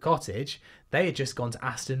Tottenham at the Cottage, they had just gone to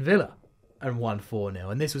Aston Villa and won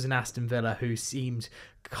 4-0. And this was an Aston Villa who seemed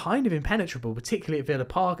kind of impenetrable, particularly at Villa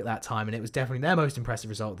Park at that time. And it was definitely their most impressive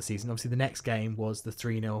result of the season. Obviously, the next game was the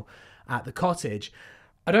 3-0 at the Cottage.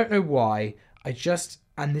 I don't know why.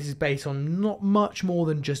 And this is based on not much more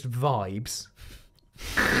than just vibes.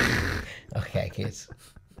 Okay, kids.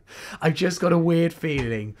 I've just got a weird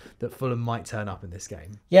feeling that Fulham might turn up in this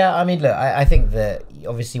game. Yeah, I mean, look, I think that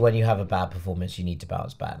obviously when you have a bad performance, you need to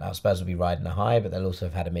bounce back. Now, Spurs will be riding a high, but they'll also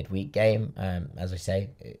have had a midweek game. As I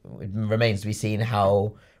say, it remains to be seen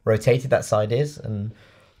how rotated that side is and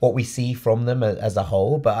what we see from them as a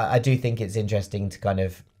whole. But I do think it's interesting to kind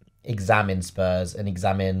of examine Spurs and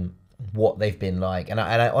examine what they've been like. And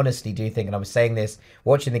I honestly do think, and I was saying this,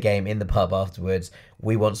 watching the game in the pub afterwards,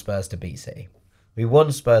 we want Spurs to beat City. We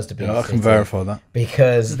want Spurs to beat City. I can verify that.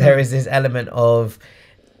 Because there is this element of,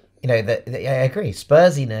 that I agree,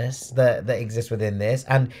 Spursiness that exists within this.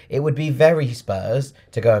 And it would be very Spurs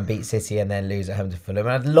to go and beat City and then lose at home to Fulham.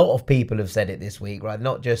 And a lot of people have said it this week, right?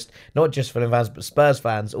 Not just Fulham fans, but Spurs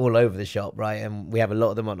fans all over the shop, right? And we have a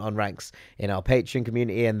lot of them on ranks in our Patreon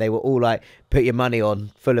community. And they were all like, put your money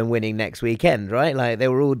on Fulham winning next weekend, right? Like, they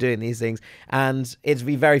were all doing these things. And it'd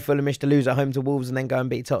be very Fulhamish to lose at home to Wolves and then go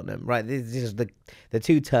and beat Tottenham, right? This is the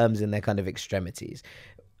two terms in their kind of extremities.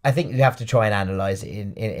 I think you have to try and analyse it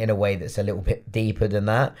in a way that's a little bit deeper than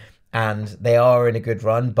that. And they are in a good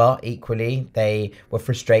run, but equally they were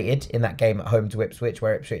frustrated in that game at home to Ipswich,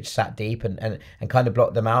 where Ipswich sat deep and kind of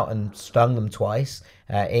blocked them out and stung them twice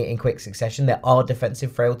in quick succession. There are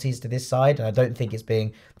defensive frailties to this side, and I don't think it's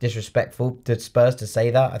being disrespectful to Spurs to say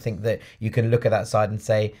that. I think that you can look at that side and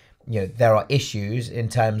say, there are issues in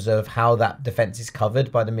terms of how that defence is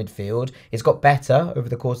covered by the midfield. It's got better over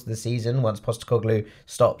the course of the season once Postecoglou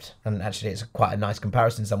stopped, and actually it's quite a nice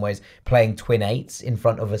comparison in some ways, playing twin eights in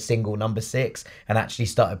front of a single number 6 and actually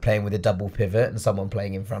started playing with a double pivot and someone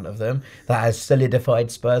playing in front of them. That has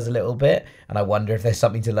solidified Spurs a little bit, and I wonder if there's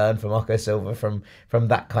something to learn from Marco Silva from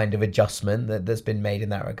that kind of adjustment that's been made in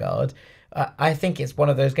that regard. I think it's one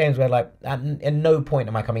of those games where, at no point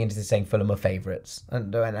am I coming into this saying Fulham are favourites,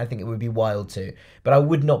 and I think it would be wild to. But I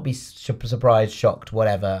would not be surprised, shocked,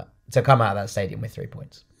 whatever, to come out of that stadium with 3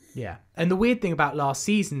 points. Yeah, and the weird thing about last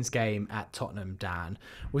season's game at Tottenham, Dan,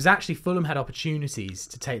 was actually Fulham had opportunities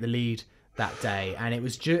to take the lead that day, and it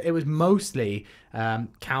was mostly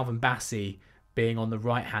Calvin Bassey being on the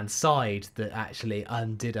right-hand side that actually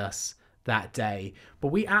undid us that day. But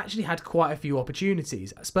we actually had quite a few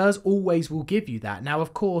opportunities. Spurs always will give you that. Now,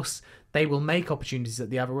 of course, they will make opportunities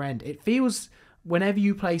at the other end. It feels, whenever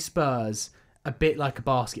you play Spurs, a bit like a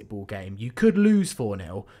basketball game. You could lose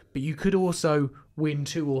 4-0, but you could also win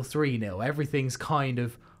 2 or 3-0. Everything's kind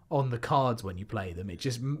of on the cards when you play them. It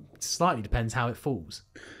just slightly depends how it falls.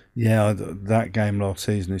 Yeah, that game last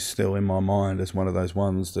season is still in my mind as one of those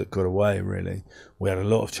ones that got away, really. We had a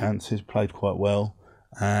lot of chances, played quite well,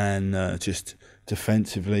 and just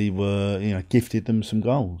defensively were gifted them some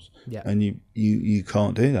goals. Yeah. And you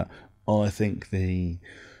can't do that. I think the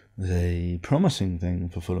promising thing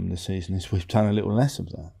for Fulham this season is we've done a little less of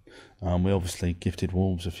that. We obviously gifted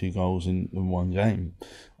Wolves a few goals in one game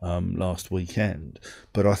last weekend,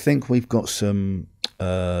 but I think we've got some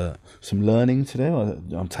learning to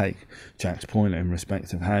do. I'll take Jack's point in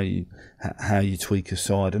respect of how you tweak a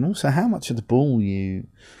side, and also how much of the ball you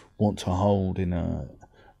want to hold in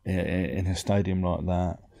a stadium like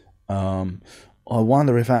that. I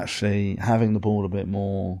wonder if actually having the ball a bit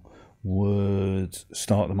more would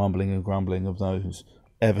start the mumbling and grumbling of those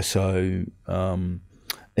ever so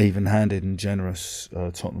even-handed and generous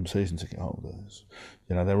Tottenham season ticket holders.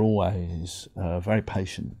 They're always very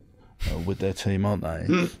patient with their team, aren't they?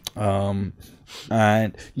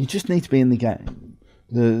 And you just need to be in the game.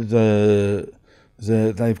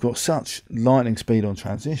 They've got such lightning speed on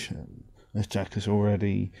transition, as Jack has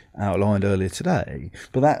already outlined earlier today.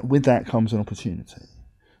 But with that comes an opportunity.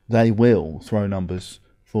 They will throw numbers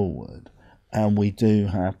forward, and we do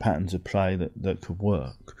have patterns of play that could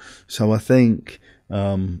work. So I think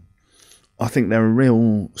there are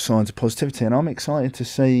real signs of positivity, and I'm excited to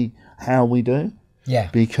see how we do. Yeah.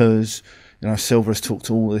 Because Silva has talked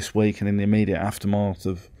all this week and in the immediate aftermath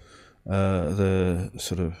of the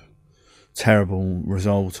sort of terrible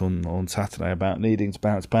result on Saturday about needing to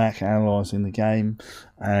bounce back, analysing the game,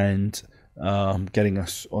 and getting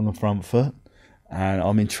us on the front foot. And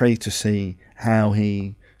I'm intrigued to see how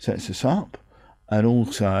he sets us up. And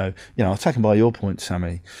also, I'll take him by your point,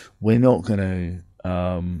 Sammy. We're not going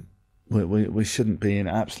to, we shouldn't be in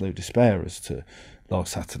absolute despair as to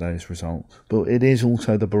last Saturday's result. But it is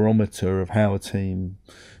also the barometer of how a team,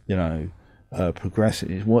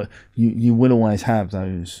 progresses. What you will always have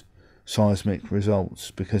those seismic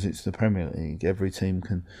results because it's the Premier League. Every team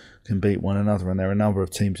can beat one another, and there are a number of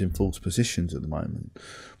teams in false positions at the moment.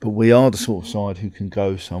 But we are the sort of side who can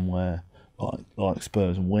go somewhere like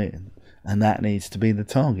Spurs and win, and that needs to be the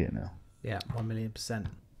target now. Yeah, 1,000,000%.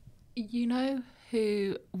 You know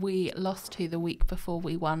who we lost to the week before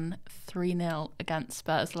we won 3-0 against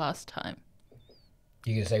Spurs last time?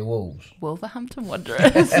 You can say Wolves. Wolverhampton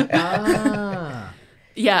Wanderers.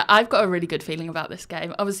 Yeah, I've got a really good feeling about this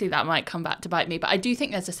game. Obviously, that might come back to bite me, but I do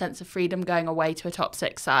think there's a sense of freedom going away to a top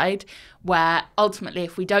 6 side where ultimately,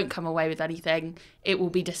 if we don't come away with anything, it will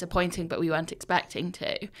be disappointing, but we weren't expecting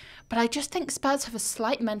to. But I just think Spurs have a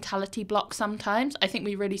slight mentality block sometimes. I think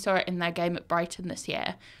we really saw it in their game at Brighton this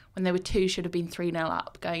year when they were 2, should have been 3-0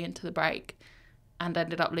 up going into the break and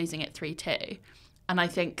ended up losing it 3-2. And I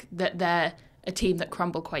think that they're a team that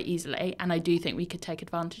crumble quite easily, and I do think we could take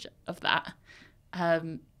advantage of that.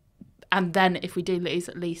 And then if we do lose,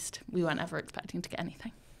 at least we weren't ever expecting to get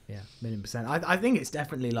anything. Yeah, 1,000,000%. I think it's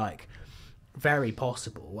definitely very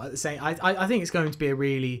possible. At the same, I think it's going to be a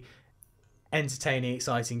really entertaining,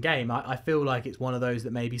 exciting game. I feel like it's one of those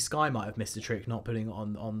that maybe Sky might have missed a trick not putting it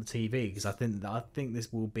on the TV, because I think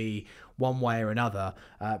this will be one way or another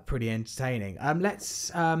pretty entertaining.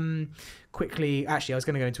 Let's quickly. Actually, I was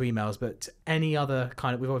going to go into emails, but any other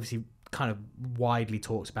kind of, we've obviously kind of widely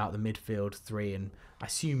talked about the midfield three, and I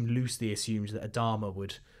loosely assumed that Adama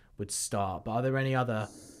would start. But are there any other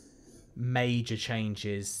major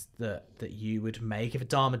changes that you would make if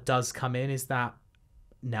Adama does come in? Is that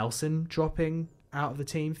Nelson dropping out of the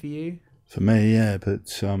team for you? For me, yeah,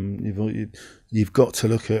 but you've got to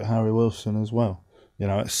look at Harry Wilson as well. You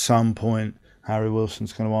know, at some point, Harry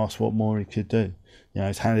Wilson's going to ask what more he could do. You know,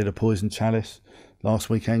 he's handed a poison chalice last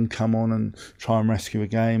weekend. Come on and try and rescue a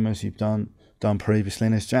game as you've done previously.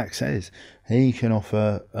 And as Jack says, he can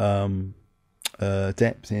offer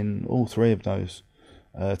depth in all three of those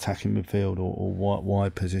attacking midfield or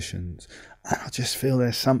wide positions. And I just feel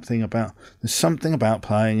there's something about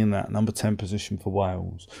playing in that number 10 position for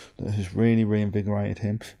Wales that has really reinvigorated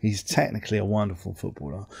him. He's technically a wonderful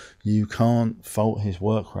footballer. You can't fault his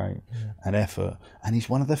work rate and effort. And he's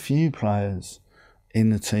one of the few players in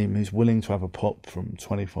the team who's willing to have a pop from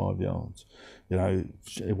 25 yards. You know,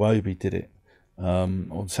 Iwobi did it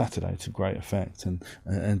on Saturday to great effect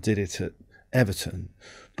and did it at Everton.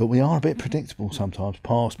 But we are a bit predictable sometimes.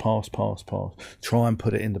 Pass. Try and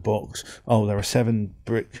put it in the box. Oh, there are 7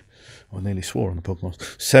 brick. I nearly swore on the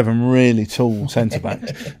podcast. 7 really tall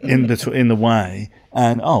centre-backs in the way.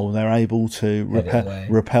 And, they're able to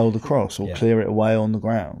repel the cross or clear it away on the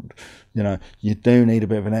ground. You know, you do need a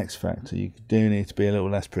bit of an X factor. You do need to be a little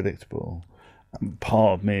less predictable. And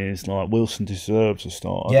part of me is like, Wilson deserves a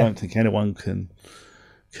start. I don't think anyone can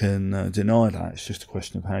deny that. It's just a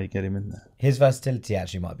question of how you get him in there. His versatility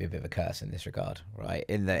actually might be a bit of a curse in this regard, right?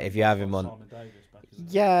 In that if you have him on,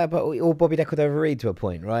 or Bobby Deck with overread to a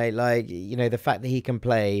point, right? Like, you know, the fact that he can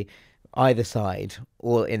play either side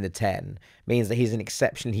or in the 10 means that he's an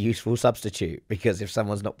exceptionally useful substitute, because if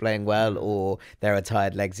someone's not playing well or there are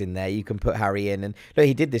tired legs in there, you can put Harry in. And look,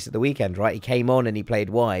 he did this at the weekend, right? He came on and he played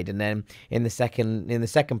wide, and then in the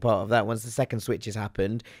second part of that, once the second switches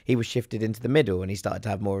happened, he was shifted into the middle and he started to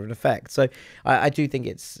have more of an effect. So I do think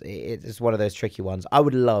it's one of those tricky ones. I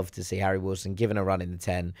would love to see Harry Wilson given a run in the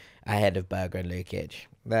 10 ahead of Berger and Lukic.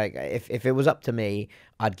 Like, if it was up to me,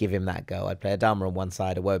 I'd give him that go. I'd play Adama on one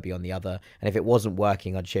side, Iwobi on the other, and if it wasn't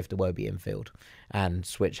working, I'd shift Iwobi infield and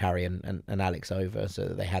switch Harry and Alex over so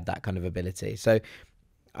that they had that kind of ability. So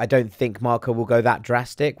I don't think Marco will go that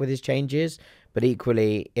drastic with his changes, but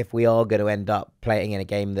equally, if we are going to end up playing in a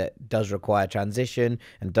game that does require transition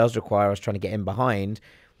and does require us trying to get in behind,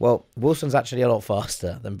 well, Wilson's actually a lot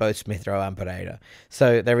faster than both Smith Rowe and Pereira.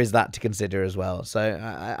 So there is that to consider as well. So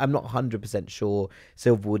I'm not 100% sure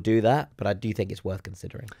Silva would do that, but I do think it's worth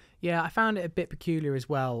considering. Yeah, I found it a bit peculiar as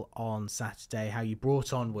well on Saturday how you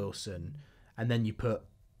brought on Wilson and then you put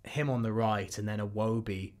him on the right and then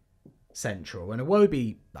Iwobi central. And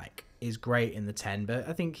Iwobi, is great in the 10, but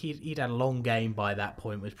I think he'd had a long game by that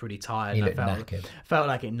point, was pretty tired. He and looked I felt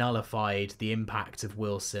like it nullified the impact of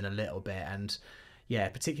Wilson a little bit. And yeah,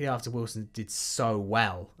 particularly after Wilson did so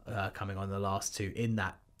well coming on the last 2 in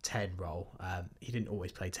that 10 role. He didn't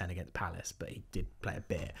always play 10 against Palace, but he did play a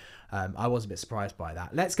bit. I was a bit surprised by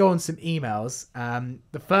that. Let's go on some emails.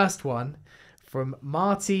 The first one from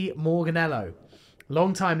Marty Morganello.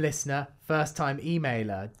 Long-time listener, first-time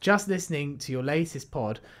emailer. Just listening to your latest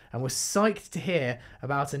pod and was psyched to hear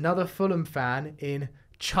about another Fulham fan in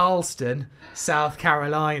Charleston, South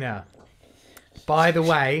Carolina. By the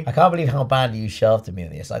way, I can't believe how badly you shafted me on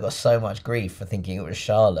this. I got so much grief for thinking it was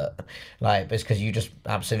Charlotte. It's because you just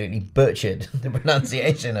absolutely butchered the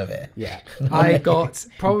pronunciation of it. Yeah. I got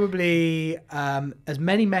probably as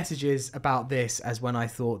many messages about this as when I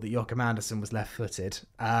thought that Joachim Andersen was left-footed.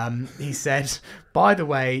 He said, by the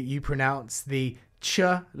way, you pronounce the ch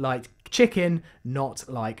like chicken, not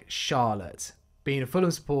like Charlotte. Being a Fulham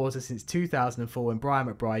supporter since 2004 when Brian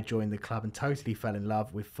McBride joined the club and totally fell in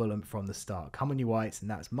love with Fulham from the start. Come on, you whites, and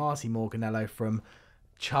that's Marty Morganello from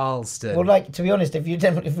Charleston. Well, to be honest, if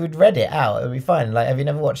we'd read it out, it would be fine. Have you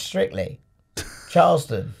never watched Strictly?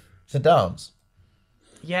 Charleston. It's a dance.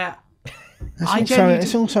 Yeah.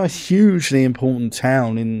 It's also a hugely important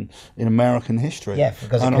town in American history. Yeah,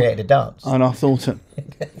 because it created a dance. And I thought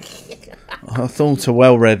a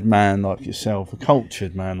well-read man like yourself, a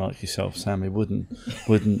cultured man like yourself, Sammy, wouldn't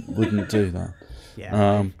do that.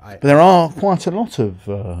 Yeah, but there are quite a lot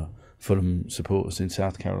of Fulham supporters in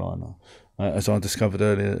South Carolina, as I discovered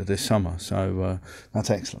earlier this summer. So that's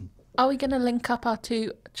excellent. Are we going to link up our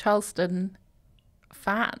 2 Charleston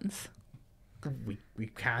fans? We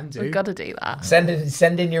can do. We've got to do that. Send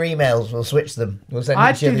in your emails. We'll switch them. We'll send I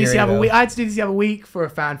had to each do other this your the other emails. week. I had to do this the other week for a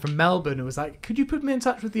fan from Melbourne who was like, "Could you put me in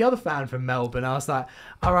touch with the other fan from Melbourne?" I was like,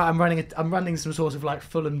 "All right, I'm running some sort of like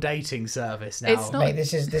Fulham dating service now." It's not- Mate,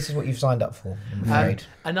 this is what you've signed up for. I'm afraid.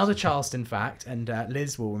 Another Charleston fact, and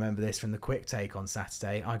Liz will remember this from the quick take on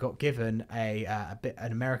Saturday. I got given an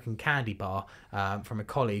American candy bar from a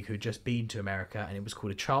colleague who'd just been to America, and it was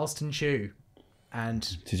called a Charleston Chew.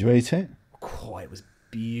 And Did you eat it? it was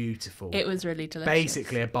beautiful. It was really delicious.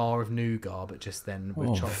 Basically a bar of nougat, but just then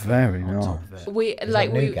with chocolate very on top nice. of it. We Is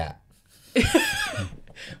like that we nougat?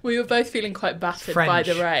 we were both feeling quite battered by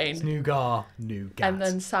the It's rain. nougat. And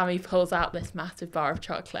then Sammy pulls out this massive bar of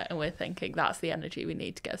chocolate, and we're thinking that's the energy we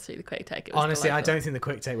need to get us through the quick take. It was Honestly, I delightful. don't think the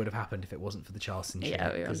quick take would have happened if it wasn't for the Charleston Chew.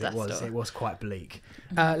 Yeah, we were on because death's door. it was quite bleak.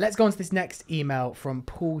 Let's go on to this next email from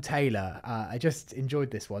Paul Taylor. I just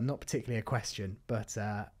enjoyed this one, not particularly a question, but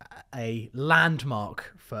a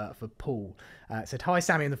landmark for Paul. It said, "Hi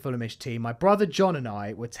Sammy and the Fulhamish team. My brother John and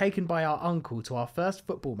I were taken by our uncle to our first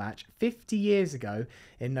football match 50 years ago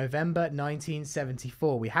in November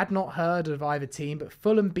 1974. We had not heard of either team, but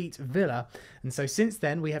Fulham beat Villa, and so since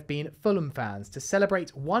then we have been Fulham fans. To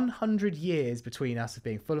celebrate 100 years between us of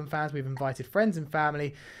being Fulham fans, we've invited friends and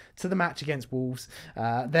family to the match against Wolves.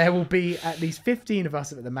 There will be at least 15 of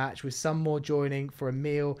us at the match, with some more joining for a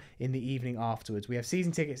meal in the evening afterwards. We have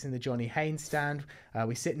season tickets in the Johnny Haynes stand.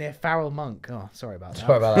 We sit near Farrell Monk." Oh, sorry about that.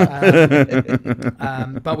 Sorry about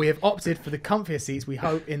that. But we have opted for the comfier seats, we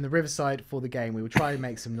hope, in the Riverside for the game. We will try to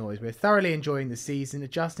make some noise. We're thoroughly enjoying the season,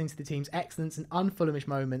 adjusting to the team's excellence and unfullamish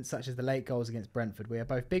moments, such as the late goals against Brentford. We are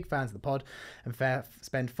both big fans of the pod and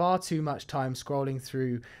spend far too much time scrolling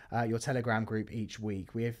through your Telegram group each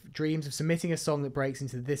week. We have dreams of submitting a song that breaks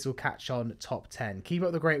into the This Will Catch On top 10. Keep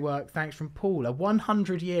up the great work. Thanks from Paul." A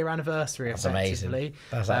 100-year anniversary, That's amazing. effectively,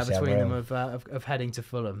 That's actually between them unreal. of heading to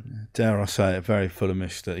Fulham. Dare I say it, very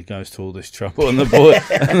Fulhamish that he goes to all this trouble and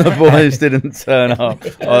the boys didn't turn up.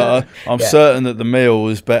 I'm certain that the meal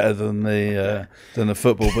was better than the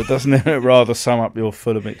football, but doesn't it rather sum up your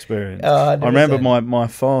Fulham experience? I remember my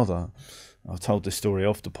father. I've told this story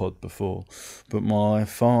off the pod before, but my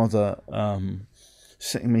father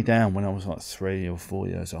sitting me down when I was like 3 or 4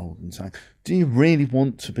 years old and saying, "Do you really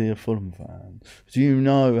want to be a Fulham fan? Do you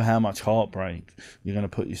know how much heartbreak you're going to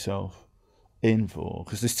put yourself in for?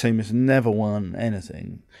 Because this team has never won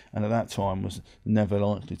anything, and at that time was never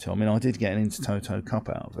likely to. I mean, I did get an Intertoto Cup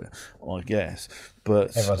out of it, I guess,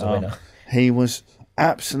 but Everyone's a winner. He was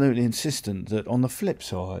absolutely insistent that on the flip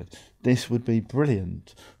side, this would be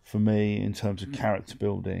brilliant for me in terms of character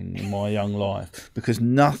building in my young life, because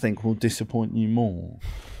nothing will disappoint you more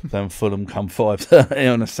than Fulham come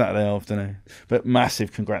 5:30 on a Saturday afternoon." But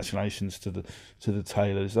massive congratulations to the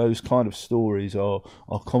Taylors. Those kind of stories are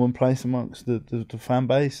commonplace amongst the fan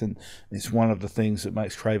base, and it's one of the things that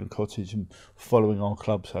makes Craven Cottage and following our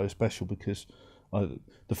club so special, because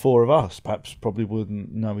the four of us probably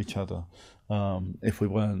wouldn't know each other if we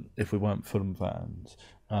weren't Fulham fans.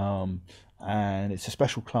 And it's a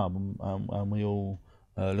special club, and we all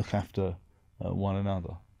look after one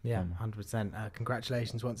another. Yeah, 100%.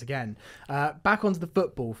 Congratulations once again. Back onto the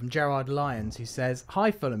football from Gerard Lyons, who says,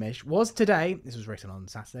 "Hi Fulhamish, was today," this was written on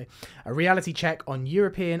Saturday, "a reality check on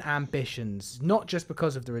European ambitions, not just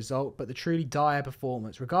because of the result, but the truly dire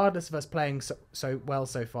performance. Regardless of us playing so well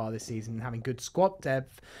so far this season and having good squad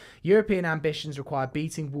depth, European ambitions require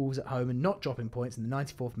beating Wolves at home and not dropping points in the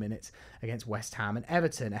 94th minute against West Ham and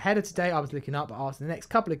Everton. Ahead of today, I was looking up, but after the next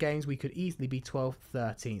couple of games, we could easily be 12th,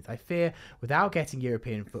 13th. I fear without getting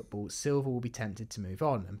European football, Silva will be tempted to move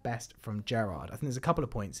on." And best from Gerard. I think there's a couple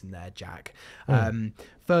of points in there, Jack.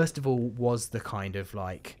 First of all, was the kind of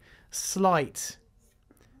like slight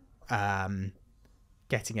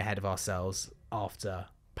getting ahead of ourselves after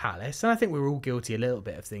Palace. And I think we were all guilty a little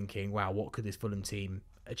bit of thinking, wow, what could this Fulham team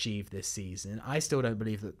achieve this season? I still don't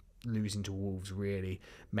believe that losing to Wolves really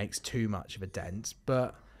makes too much of a dent,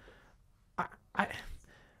 but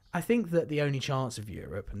I think that the only chance of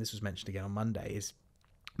Europe, and this was mentioned again on Monday, is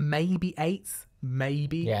maybe 8th,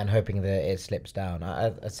 maybe. Yeah, and hoping that it slips down.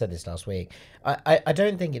 I said this last week. I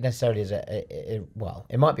don't think it necessarily is well,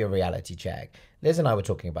 it might be a reality check. Liz and I were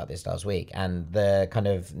talking about this last week, and the kind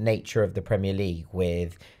of nature of the Premier League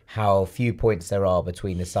with how few points there are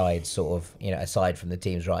between the sides, sort of, aside from the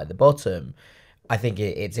teams right at the bottom. I think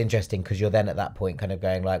it's interesting because you're then at that point kind of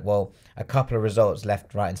going like, well, a couple of results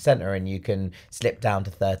left, right and centre and you can slip down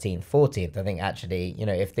to 13th, 14th. I think actually,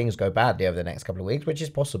 if things go badly over the next couple of weeks, which is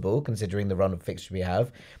possible considering the run of fixtures we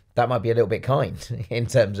have, that might be a little bit kind in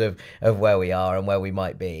terms of where we are and where we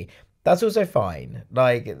might be. That's also fine.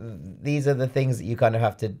 Like, these are the things that you kind of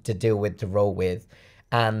have to deal with, to roll with.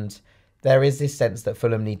 And there is this sense that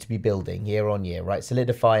Fulham need to be building year on year, right?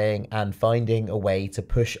 Solidifying and finding a way to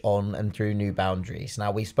push on and through new boundaries.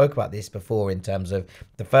 Now, we spoke about this before in terms of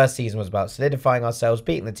the first season was about solidifying ourselves,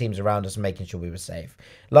 beating the teams around us and making sure we were safe.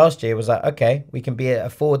 Last year was like, okay, we can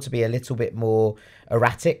afford to be a little bit more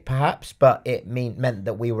erratic, perhaps, but it meant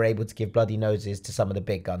that we were able to give bloody noses to some of the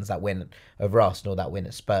big guns, that win over Arsenal, that win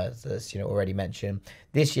at Spurs, as already mentioned.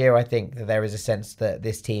 This year, I think that there is a sense that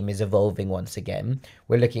this team is evolving once again.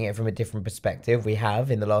 We're looking at it from a different perspective. We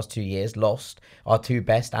have, in the last 2 years, lost our two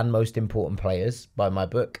best and most important players, by my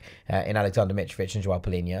book, in Alexander Mitrovic and Joao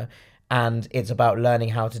Palhinha. And it's about learning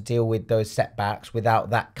how to deal with those setbacks without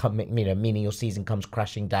that coming, meaning your season comes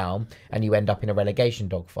crashing down and you end up in a relegation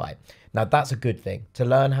dogfight. Now, that's a good thing. To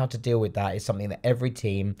learn how to deal with that is something that every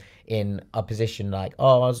team in a position like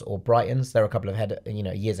ours or Brighton's, they're a couple of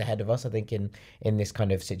years ahead of us, I think, in this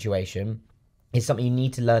kind of situation, is something you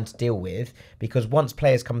need to learn to deal with, because once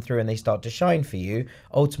players come through and they start to shine for you,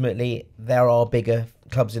 ultimately there are bigger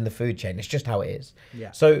clubs in the food chain. It's just how it is.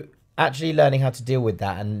 Yeah. So actually learning how to deal with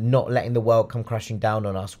that and not letting the world come crashing down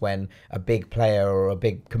on us when a big player or a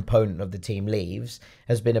big component of the team leaves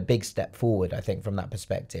has been a big step forward, I think, from that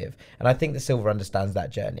perspective. And I think that Silva understands that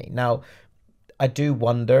journey. Now, I do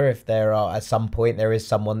wonder if at some point there is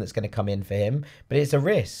someone that's going to come in for him, but it's a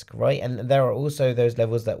risk, right? And there are also those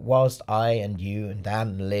levels that whilst I and you and Dan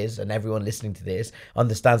and Liz and everyone listening to this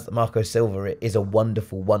understands that Marco Silva is a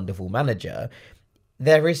wonderful, wonderful manager,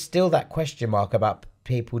 there is still that question mark about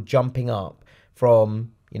people jumping up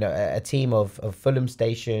from a team of Fulham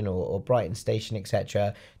station or Brighton station,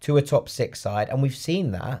 etc., to a top six side. And we've seen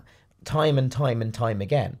that time and time and time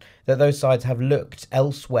again, that those sides have looked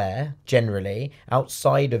elsewhere, generally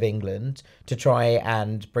outside of England, to try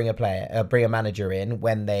and bring a manager in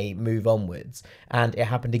when they move onwards. And it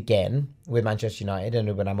happened again with Manchester United and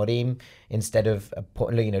Ruben Amorim, instead of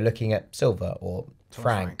looking at Silva or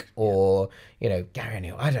Frank or Gary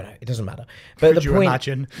O'Neill. I don't know. It doesn't matter. But Could you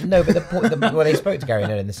imagine? No, but the point. Well, they spoke to Gary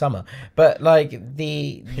O'Neill in the summer. But like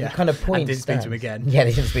the kind of point. And didn't speak to him again. Yeah,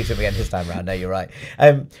 they didn't speak to him again this time around. No, you're right.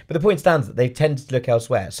 But the point stands that they tend to look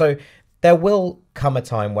elsewhere. So there will come a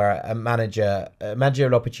time where a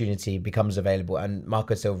managerial opportunity becomes available, and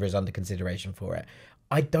Marco Silva is under consideration for it.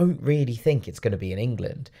 I don't really think it's going to be in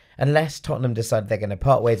England, unless Tottenham decide they're going to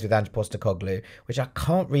part ways with Ange Postecoglou, which I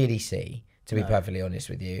can't really see, to be perfectly honest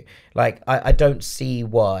with you. Like, I don't see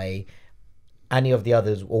why any of the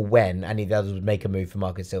others, or when any of the others, would make a move for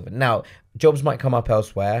Marco Silva. Now, jobs might come up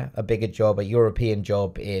elsewhere, a bigger job, a European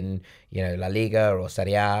job in, La Liga or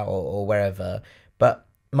Serie A or wherever. But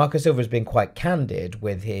Marco Silva has been quite candid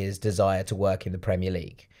with his desire to work in the Premier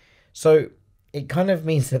League. So it kind of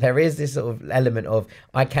means that there is this sort of element of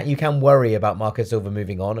you can worry about Marco Silva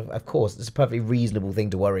moving on. Of course, it's a perfectly reasonable thing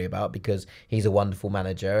to worry about, because he's a wonderful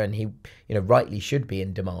manager and he, rightly should be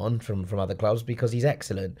in demand from other clubs because he's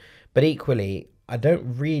excellent. But equally, I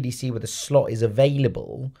don't really see where the slot is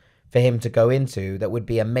available for him to go into that would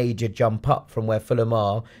be a major jump up from where Fulham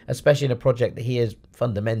are, especially in a project that he is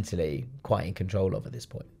fundamentally quite in control of at this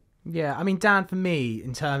point. Yeah, I mean, Dan, for me,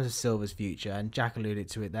 in terms of Silva's future, and Jack alluded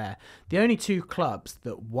to it there, the only two clubs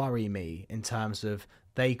that worry me in terms of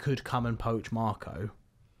they could come and poach Marco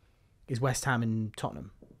is West Ham and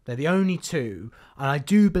Tottenham. They're the only two, and I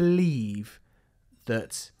do believe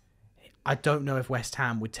that, I don't know if West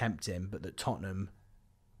Ham would tempt him, but that Tottenham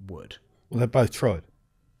would. Well, they both tried.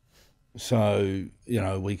 So,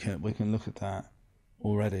 we can look at that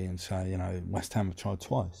already and say, West Ham have tried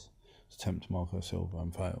twice to tempt Marco Silva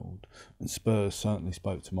and failed. And Spurs certainly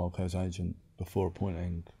spoke to Marco's agent before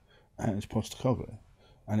appointing Ange Postecoglou.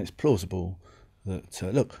 And it's plausible that,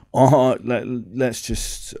 let's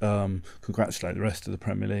just congratulate the rest of the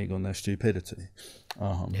Premier League on their stupidity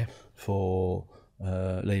for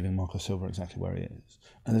leaving Marco Silva exactly where he is.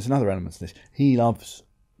 And there's another element to this. He loves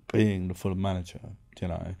being the Fulham manager,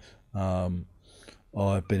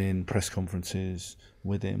 I've been in press conferences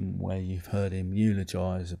with him where you've heard him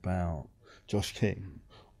eulogise about Josh King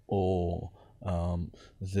or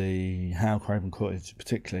how Craven Cottage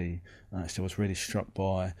particularly. Actually, I was really struck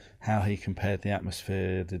by how he compared the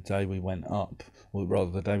atmosphere the day we went up, or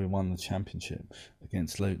rather the day we won the championship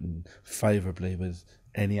against Luton, favourably with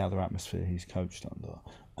any other atmosphere he's coached under,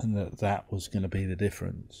 and that was going to be the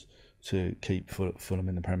difference to keep Fulham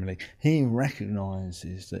in the Premier League. He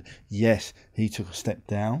recognises that, yes, he took a step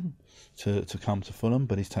down to come to Fulham,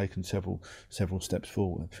 but he's taken several steps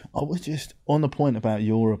forward. I was just on the point about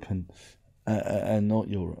Europe and not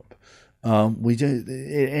Europe. We do.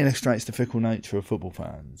 It illustrates the fickle nature of football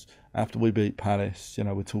fans. After we beat Palace,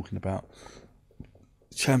 we're talking about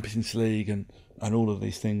Champions League and all of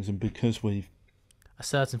these things, and because we've a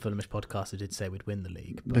certain Fulhamish podcaster did say we'd win the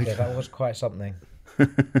league. Yeah, that was quite something.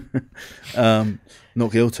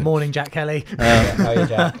 not guilty. Morning, Jack Kelly. How are you,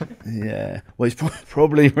 Jack? Yeah, well, he's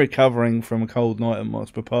probably recovering from a cold night at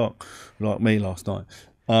Moxper Park, like me last night.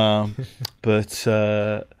 But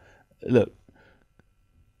look,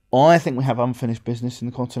 I think we have unfinished business in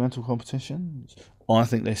the continental competitions. I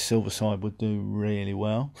think this Silver side would do really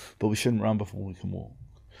well, but we shouldn't run before we can walk.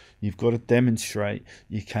 You've got to demonstrate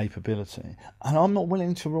your capability. And I'm not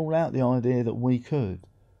willing to rule out the idea that we could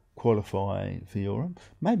qualify for Europe.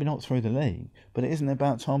 Maybe not through the league, but it isn't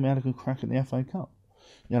about time we had a good crack at the FA Cup.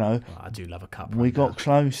 Well, I do love a cup. We got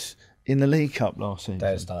close in the League Cup last season.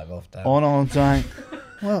 Don't start him off, Dan. On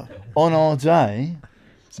our day,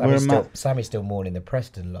 Sammy's still mourning the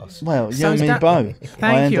Preston loss. well, you and me both.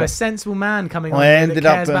 Thank you, a sensible man coming on I here ended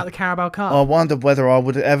that cares up, about the Carabao Cup. I wondered whether I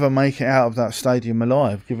would ever make it out of that stadium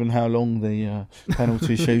alive, given how long the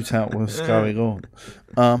penalty shootout was going on.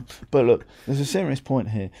 But look, there's a serious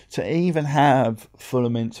point here. To even have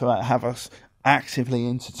Fulham to have us actively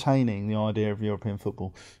entertaining the idea of European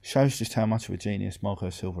football shows just how much of a genius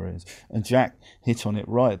Marco Silva is. And Jack hit on it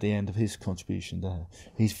right at the end of his contribution there.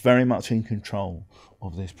 He's very much in control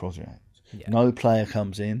of this project. Yeah. No player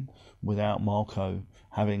comes in without Marco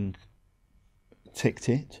having ticked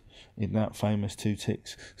it in that famous 2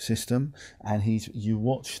 ticks system. And you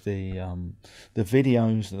watch the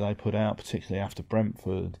videos that they put out, particularly after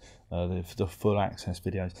Brentford, the full access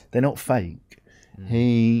videos. They're not fake.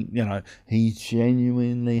 He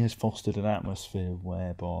genuinely has fostered an atmosphere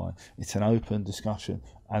whereby it's an open discussion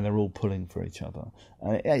and they're all pulling for each other.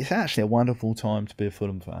 And it's actually a wonderful time to be a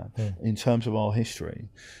Fulham fan. In terms of our history.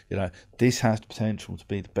 This has the potential to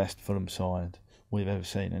be the best Fulham side we've ever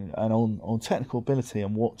seen. And on technical ability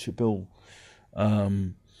and watchable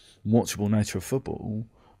nature of football,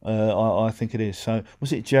 I think it is. So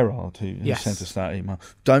was it Gerard who sent us that email?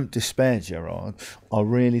 Don't despair, Gerard. I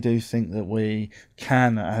really do think that we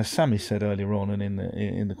can, as Sammy said earlier on and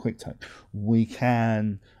in the quick take, we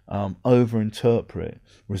can overinterpret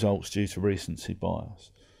results due to recency bias.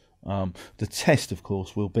 The test, of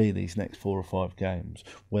course, will be these next 4 or 5 games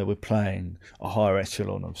where we're playing a higher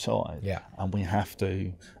echelon of side, and we have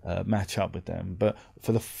to match up with them. But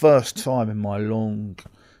for the first time in my long,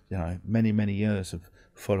 many years of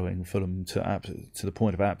following Fulham to the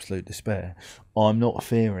point of absolute despair, I'm not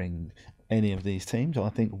fearing any of these teams. I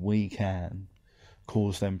think we can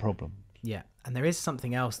cause them problems. Yeah, and there is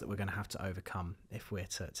something else that we're going to have to overcome if we're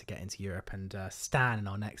to get into Europe, and Stan in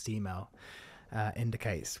our next email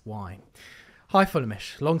indicates why. Hi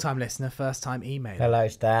Fulhamish, long-time listener, first-time emailer. Hello,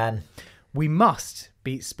 Stan. We must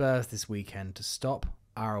beat Spurs this weekend to stop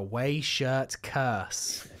our away shirt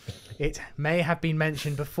curse. It may have been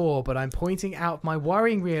mentioned before, but I'm pointing out my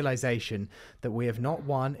worrying realisation that we have not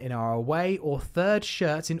won in our away or third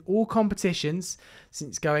shirts in all competitions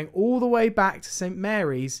since going all the way back to St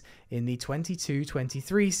Mary's in the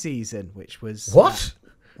 22-23 season, which was... What?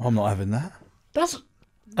 I'm not having that. That's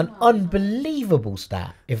an unbelievable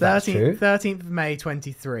stat, if that's true. 13th of May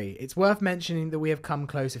 23. It's worth mentioning that we have come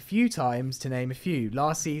close a few times, to name a few.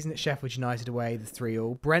 Last season at Sheffield United away, the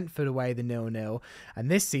 3-3, Brentford away, the 0-0, and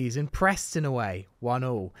this season Preston away,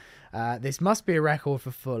 1-1. This must be a record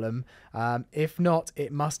for Fulham. If not,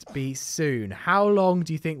 it must be soon. How long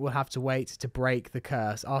do you think we'll have to wait to break the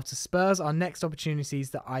curse? After Spurs, our next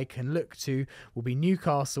opportunities that I can look to will be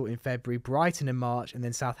Newcastle in February, Brighton in March, and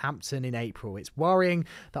then Southampton in April. It's worrying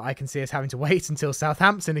that I can see us having to wait until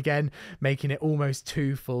Southampton again, making it almost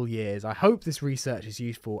 2 full years. I hope this research is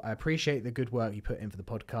useful. I appreciate the good work you put in for the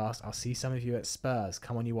podcast. I'll see some of you at Spurs.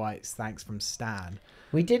 Come on, you Whites. Thanks from Stan.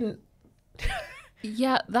 We didn't...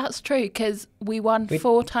 Yeah, that's true, because we won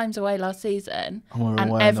 4 times away last season,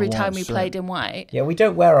 and away every in the time white we shirt. played in white. Yeah, we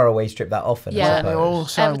don't wear our away strip that often. Yeah. I suppose.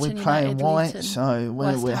 Also, Everton, we play in United, white, Luton, so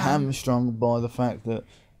West we're Ham. hamstrung by the fact that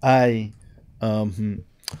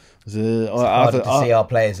It's harder to see our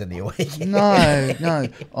players in the away. No,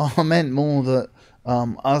 I meant more that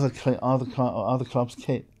other clubs'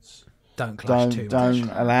 kits Don't clash too much.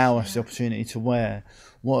 don't allow us the opportunity to wear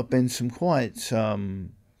what have been some quite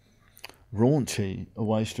raunchy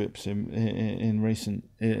away strips in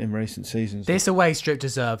recent seasons. This away strip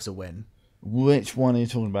deserves a win. Which one are you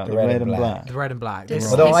talking about? The The red red and and black. black. The red and black. This-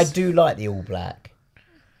 This- Although I This- do like the all black.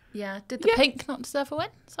 Yeah, did the pink not deserve a win?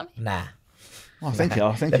 Sammy? Nah. I think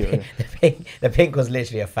it. The pink was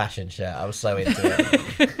literally a fashion shirt. I was so into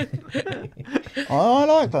it. I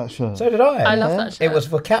like that shirt. So did I. I love that shirt. It was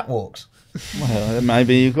for catwalks. Well,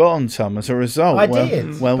 maybe you got on some as a result. I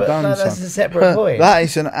did. Well but done, that's son. a separate point. That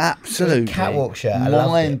is an absolute catwalk shirt. I loved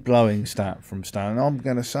it. mind-blowing stat from Stan. I'm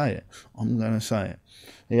going to say it.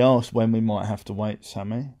 He asked when we might have to wait,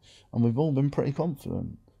 Sammy, and we've all been pretty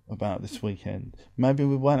confident about this weekend. Maybe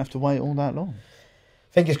we won't have to wait all that long.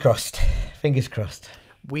 Fingers crossed. Fingers crossed.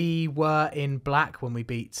 We were in black when we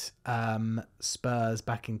beat Spurs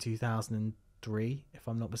back in 2003, if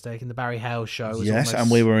I'm not mistaken. The Barry Hale show was Yes,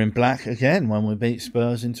 and we were in black again when we beat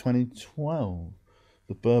Spurs in 2012.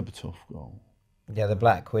 The Berbatov goal. Yeah, the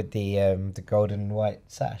black with the golden and white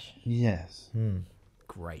sash. Yes.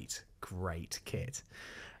 Great kit.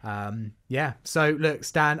 Yeah, so look,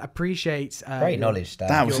 Stan, appreciate Great knowledge, Stan.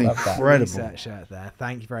 That was You'll love incredible. research shirt there.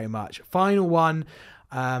 Thank you very much. Final one.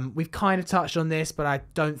 We've kind of touched on this, but I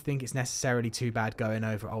don't think it's necessarily too bad going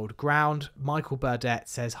over old ground. Michael Burdett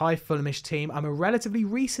says, "Hi, Fulhamish team. I'm a relatively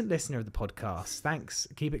recent listener of the podcast. Thanks.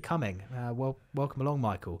 Keep it coming." Welcome along,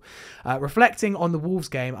 Michael. Reflecting on the Wolves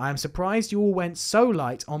game, I am surprised you all went so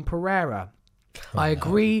light on Pereira. I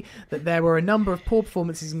agree that there were a number of poor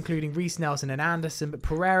performances, including Reece Nelson and Anderson, but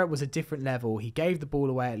Pereira was a different level. He gave the ball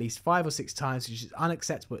away at least 5 or 6 times, which is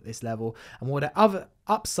unacceptable at this level. And what are other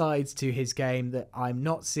upsides to his game that I'm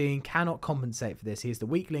not seeing cannot compensate for this. He is the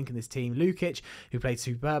weak link in this team. Lukic, who played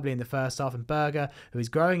superbly in the first half, and Berger, who is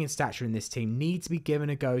growing in stature in this team, need to be given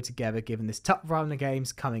a go together given this tough run of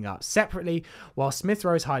games coming up. Separately, while Smith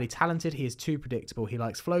Rowe is highly talented, he is too predictable. He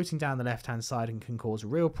likes floating down the left-hand side and can cause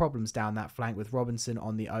real problems down that flank with Robinson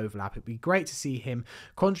on the overlap. It'd be great to see him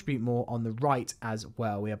contribute more on the right as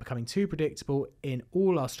well. We are becoming too predictable in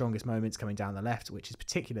all our strongest moments coming down the left, which is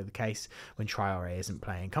particularly the case when Traore isn't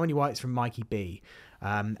playing. Comedy White's from Mikey B.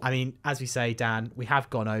 I mean, as we say, Dan, we have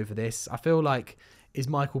gone over this. I feel like, is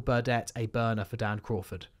Michael Burdett a burner for Dan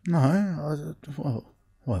Crawford? No, well,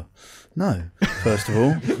 no. First of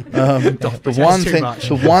all,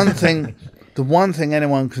 the one thing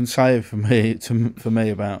anyone can say for me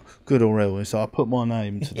about good or ill is I put my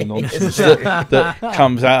name to the nonsense that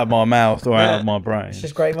comes out of my mouth or out of my brain. It's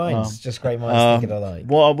just great minds. Thinking alike.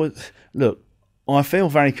 I feel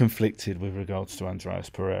very conflicted with regards to Andreas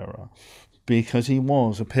Pereira because he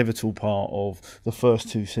was a pivotal part of the first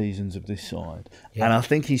 2 seasons of this side, and I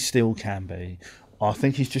think he still can be. I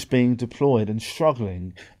think he's just being deployed and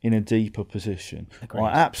struggling in a deeper position. Agreed.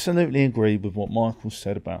 I absolutely agree with what Michael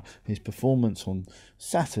said about his performance on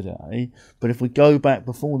Saturday, but if we go back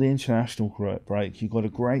before the international break, you got a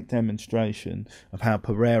great demonstration of how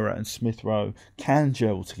Pereira and Smith Rowe can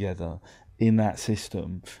gel together in that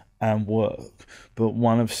system and work. But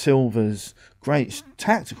one of Silva's great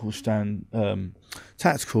tactical strategies,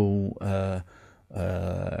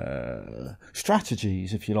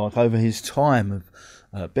 if you like, over his time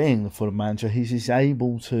of being the Fulham manager, he's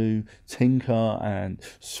able to tinker and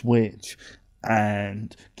switch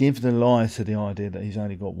and give the lie to the idea that he's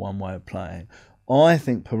only got one way of playing. I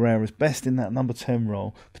think Pereira's best in that number 10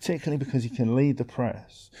 role, particularly because he can lead the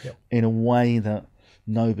press in a way that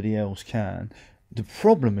nobody else can. The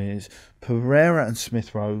problem is Pereira and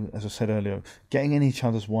Smith Rowe, as I said earlier, getting in each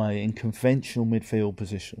other's way in conventional midfield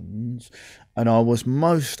positions. And I was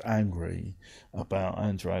most angry about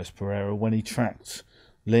Andreas Pereira when he tracked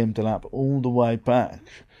Liam Delap all the way back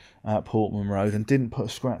at Portman Road and didn't put a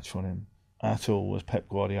scratch on him at all, as Pep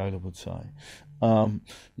Guardiola would say.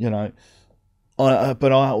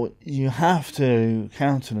 You have to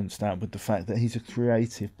countenance that with the fact that he's a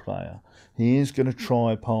creative player. He is going to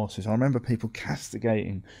try passes. I remember people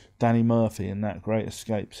castigating Danny Murphy in that Great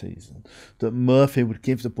Escape season, that Murphy would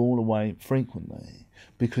give the ball away frequently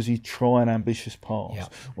because he'd try an ambitious pass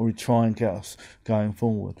or he'd try and get us going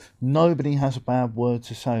forward. Nobody has a bad word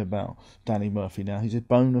to say about Danny Murphy now. He's a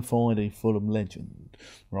bona fide Fulham legend,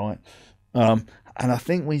 right? And I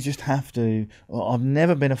think we just have to... I've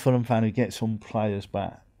never been a Fulham fan who gets on players'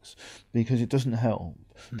 backs because it doesn't help.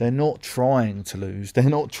 They're not trying to lose. They're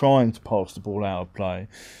not trying to pass the ball out of play.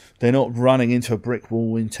 They're not running into a brick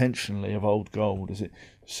wall intentionally of old gold, as it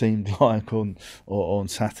seemed like on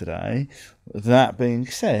Saturday. That being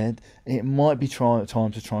said, it might be time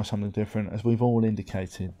to try something different, as we've all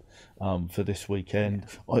indicated for this weekend.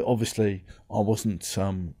 I wasn't...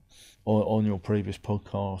 on your previous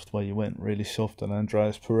podcast where you went really soft on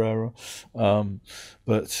Andreas Pereira.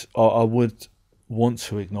 But I would want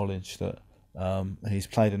to acknowledge that he's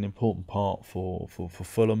played an important part for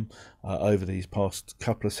Fulham over these past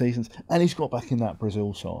couple of seasons, and he's got back in that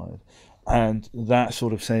Brazil side. And that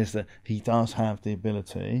sort of says that he does have the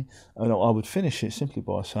ability. And I would finish it simply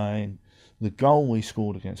by saying the goal he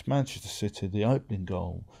scored against Manchester City, the opening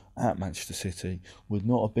goal at Manchester City, would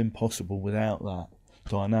not have been possible without that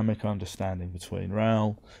dynamic understanding between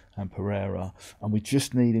Raul and Pereira, and we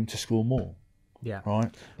just need him to score more. Yeah.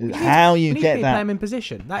 Right? How you get play that? him in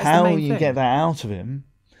position. That is How the main you thing. get that out of him,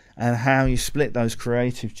 and how you split those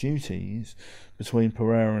creative duties between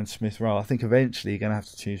Pereira and Smith Rowe. I think eventually you're going to have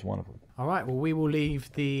to choose one of them. All right. Well, we will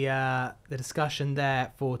leave the discussion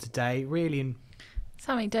there for today. Really.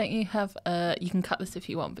 Sammy, don't you have you can cut this if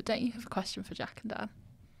you want, but don't you have a question for Jack and Dan?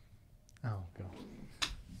 Oh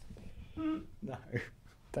God. No.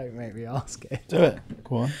 Don't make me ask it. Do it.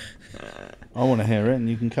 Go on. I want to hear it, and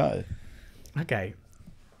you can cut it. Okay.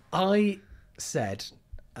 I said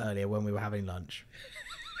earlier when we were having lunch.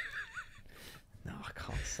 No, I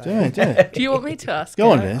can't say. Do it. Do you want me to ask?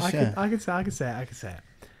 Go on, it? Liz. I could say it.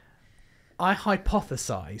 I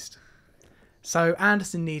hypothesised. So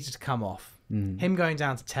Anderson needed to come off. Him going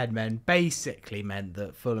down to 10 men basically meant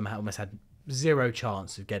that Fulham almost had zero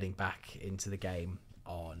chance of getting back into the game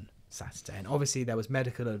on Saturday. And obviously there was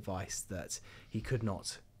medical advice that he could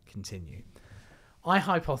not continue. I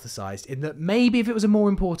hypothesised in that maybe if it was a more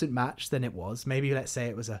important match than it was, maybe let's say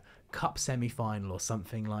it was a cup semi-final or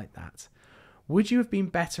something like that, would you have been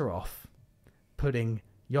better off putting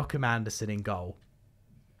Joachim Andersen in goal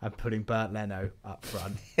and putting Bernd Leno up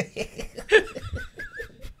front?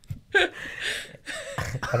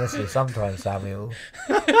 Honestly, sometimes, Samuel.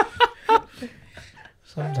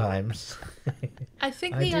 Sometimes. I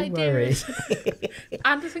think I the do idea worry. is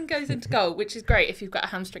Anderson goes into goal, which is great if you've got a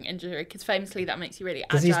hamstring injury, because famously that makes you really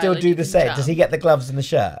agile. Does he still and do you the can same? jump. Does he get the gloves and the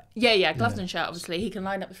shirt? Yeah, gloves and shirt, obviously. He can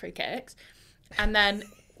line up the free kicks. And then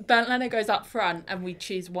Bernd Leno goes up front, and we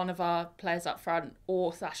choose one of our players up front,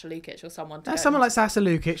 or Sasha Lukic, or someone to go. Someone like Sasa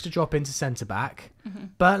Lukic to drop into centre-back.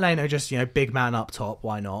 Bernd Leno just, big man up top,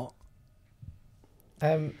 why not?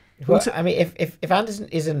 Well, I mean, if Anderson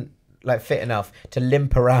isn't fit enough to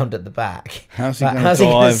limp around at the back, How's he going to gonna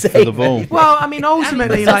dive for save the ball? anything? Well, I mean,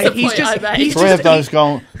 ultimately, that's the he's point just... I made. He's Two just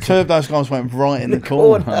of those goals went right in the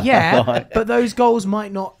corner. yeah, but those goals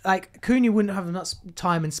might not... Cunha wouldn't have enough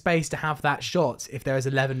time and space to have that shot if there was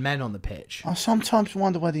 11 men on the pitch. I sometimes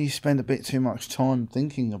wonder whether you spend a bit too much time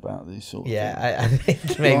thinking about these sort of things. Yeah, I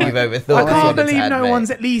think maybe you've overthought I this can't one a believe tad, no mate. one's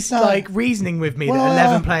at least, reasoning with me that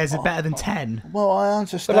 11 players are better than 10. Well, I But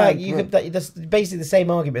understand. that's basically the same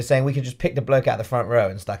argument as saying we could just pick the bloke out the front row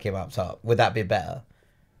and stuck him up top. Would that be better?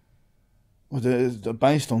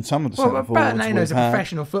 Based on some of the Well, centre Bernd forwards Leno's a we've had-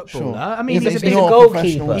 professional footballer. Sure. I mean, Yeah, he's a but big... he's a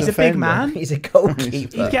goalkeeper. He's a big man. He's a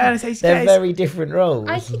goalkeeper. They're very different roles.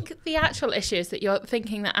 I think the actual issue is that you're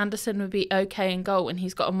thinking that Anderson would be okay in goal when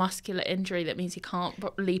he's got a muscular injury that means he can't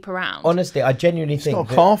leap around. Honestly, I genuinely think got a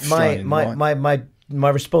that calf strain, my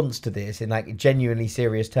response to this in genuinely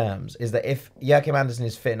serious terms is that if Joachim Andersen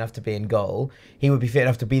is fit enough to be in goal, he would be fit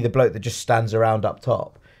enough to be the bloke that just stands around up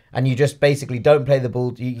top. And you just basically don't play the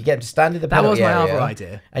ball. You get him to stand in the penalty area. That was my other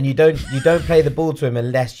idea. And you don't play the ball to him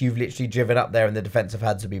unless you've literally driven up there and the defensive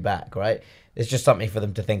had to be back, right? It's just something for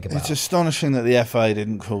them to think about. It's astonishing that the FA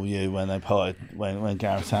didn't call you when they parted, when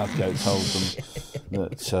Gareth Southgate told them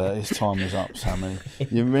that his time was up, Sammy.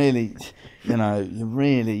 You're really,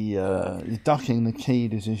 you're ducking the key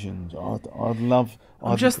decisions.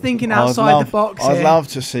 I'm just thinking outside the box I'd here. love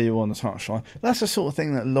to see you on the touchline. That's the sort of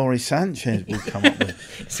thing that Laurie Sanchez would come up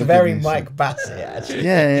with. It's very Mike Bassett, actually.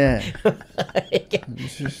 Yeah.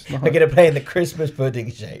 It's just We're going to play in the Christmas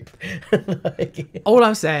pudding shape. All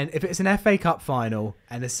I'm saying, if it's an FA Cup final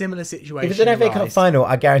and a similar situation... If it's an FA Cup arises- final,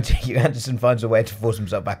 I guarantee you Anderson finds a way to force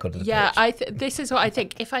himself back onto the pitch. This is what I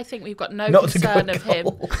think. If I think we've got no Not to go concern of him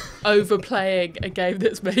goal. overplaying a game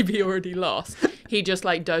that's maybe already lost, he just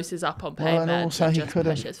doses up on Well, payment and also and he just could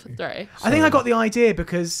have- pushes for through. I think I got the idea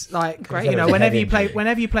because, Great. whenever you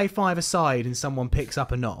Head play, five aside and someone picks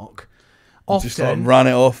up a knock, Just like often, run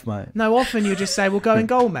it off, mate. often you just say, "Well, go in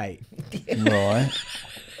goal, mate." Right.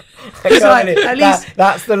 It's like, at least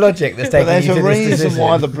that's the logic that's But taking there's you a to this reason decision.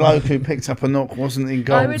 why the bloke who picked up a knock wasn't in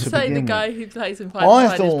goal I would to say the begin guy with. who plays in I final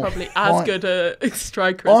side is thought- probably as good a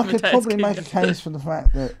striker I as could Mateus probably make a Cunha. case for the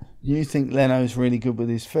fact that you think Leno's really good with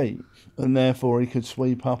his feet, and therefore he could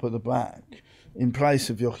sweep up at the back in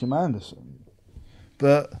place of Joachim Andersen.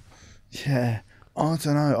 But yeah, I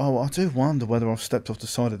don't know. I do wonder whether I've stepped off the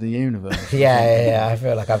side of the universe. Yeah. I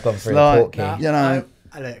feel like I've gone through Like, a port key. you know,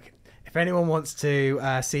 look. If anyone wants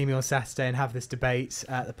to see me on Saturday and have this debate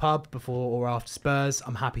at the pub before or after Spurs,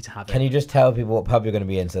 I'm happy to have it. Can you just tell people what pub you're going to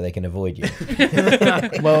be in so they can avoid you?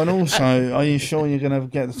 well, and also, are you sure you're going to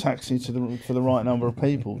get the taxi for the right number of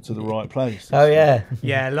people to the right place? Oh, yeah.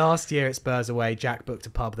 Yeah, last year at Spurs away, Jack booked a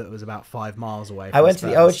pub that was about 5 miles away from I went to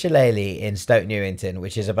Spurs. the Old Shillelagh in Stoke Newington,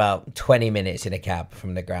 which is about 20 minutes in a cab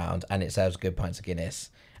from the ground, and it serves good pints of Guinness.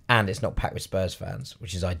 And it's not packed with Spurs fans,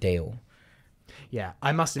 which is ideal. Yeah,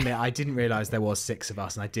 I must admit, I didn't realise there was 6 of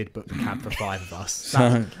us, and I did book the cab for 5 of us.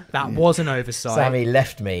 That was an oversight. Sammy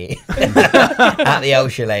left me at the El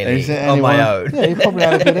Shillelagh on my own. Yeah, you probably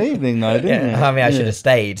had a good evening though, didn't you? I mean, I should have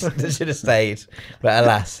stayed. But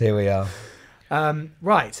alas, here we are.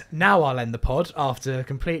 Right, now I'll end the pod after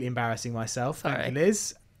completely embarrassing myself. Thank you,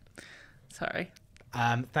 Liz. Sorry.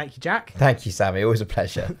 Thank you, Jack. Thank you, Sammy. Always a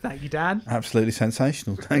pleasure. Thank you, Dan. Absolutely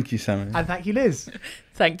sensational. Thank you, Sammy. And thank you, Liz.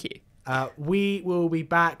 Thank you. We will be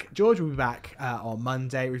back. George will be back on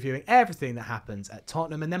Monday reviewing everything that happens at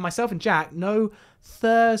Tottenham. And then myself and Jack, no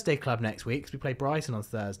Thursday club next week because we play Brighton on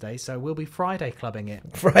Thursday. So we'll be Friday clubbing it.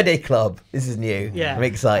 Friday club. This is new. Yeah. I'm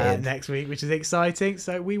excited. Next week, which is exciting.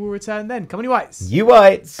 So we will return then. Come on, you whites. You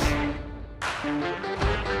whites.